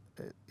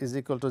is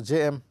equal to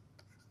J m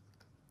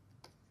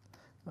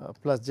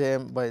plus J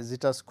m by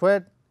zeta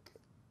squared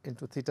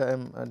into theta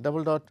m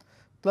double dot,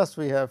 plus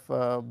we have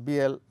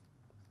B L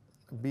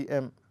B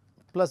m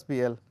plus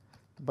B L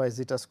by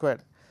zeta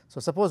squared. So,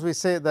 suppose we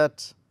say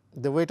that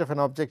the weight of an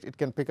object it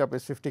can pick up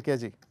is 50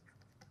 kg,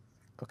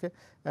 okay,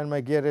 and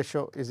my gear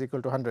ratio is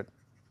equal to 100.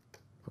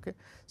 Okay.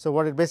 So,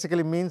 what it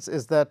basically means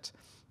is that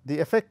the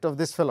effect of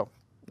this fellow,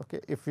 okay,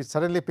 if we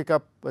suddenly pick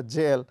up a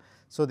JL,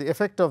 so the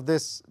effect of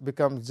this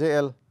becomes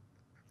JL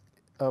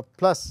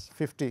plus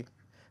 50,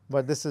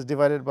 but this is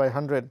divided by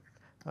 100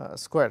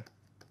 squared.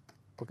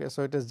 Okay.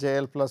 So, it is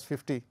JL plus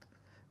 50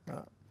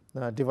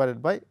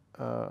 divided by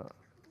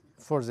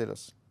 4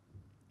 zeros.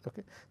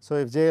 Okay. So,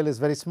 if JL is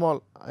very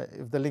small,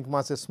 if the link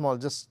mass is small,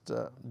 just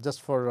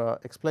for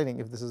explaining,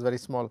 if this is very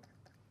small,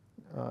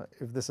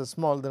 if this is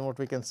small, then what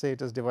we can say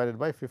it is divided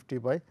by 50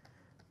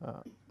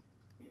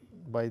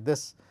 by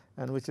this,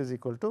 and which is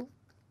equal to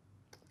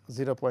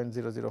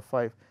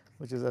 0.005,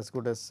 which is as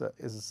good as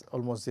is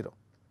almost 0.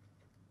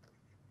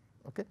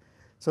 Okay.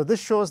 So, this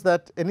shows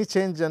that any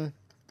change in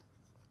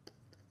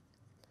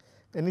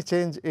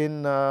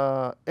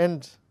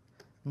end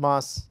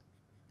mass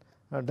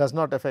does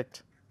not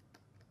affect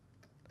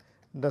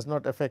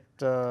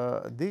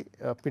the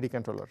PD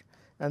controller.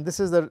 and this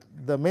is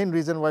the main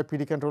reason why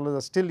PD controllers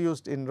are still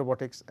used in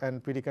robotics,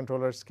 and PD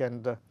controllers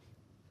can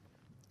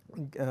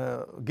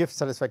give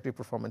satisfactory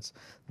performance.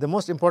 The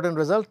most important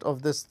result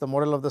of this, the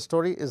moral of the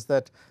story, is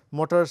that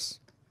motors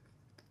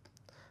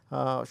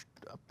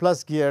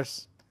plus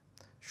gears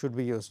should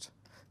be used.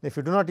 If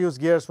you do not use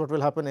gears, what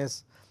will happen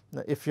is,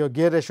 if your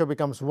gear ratio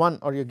becomes 1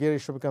 or your gear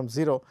ratio becomes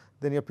 0,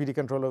 then your PD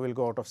controller will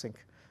go out of sync.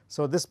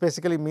 So, this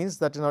basically means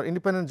that in our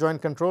independent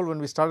joint control, when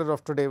we started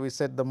off today, we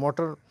said the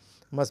motor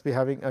must be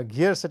having a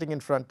gear sitting in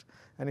front,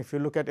 and if you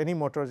look at any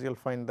motors, you will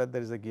find that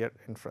there is a gear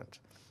in front.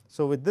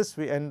 So, with this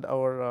we end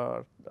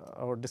our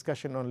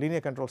discussion on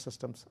linear control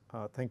systems.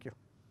 Thank you.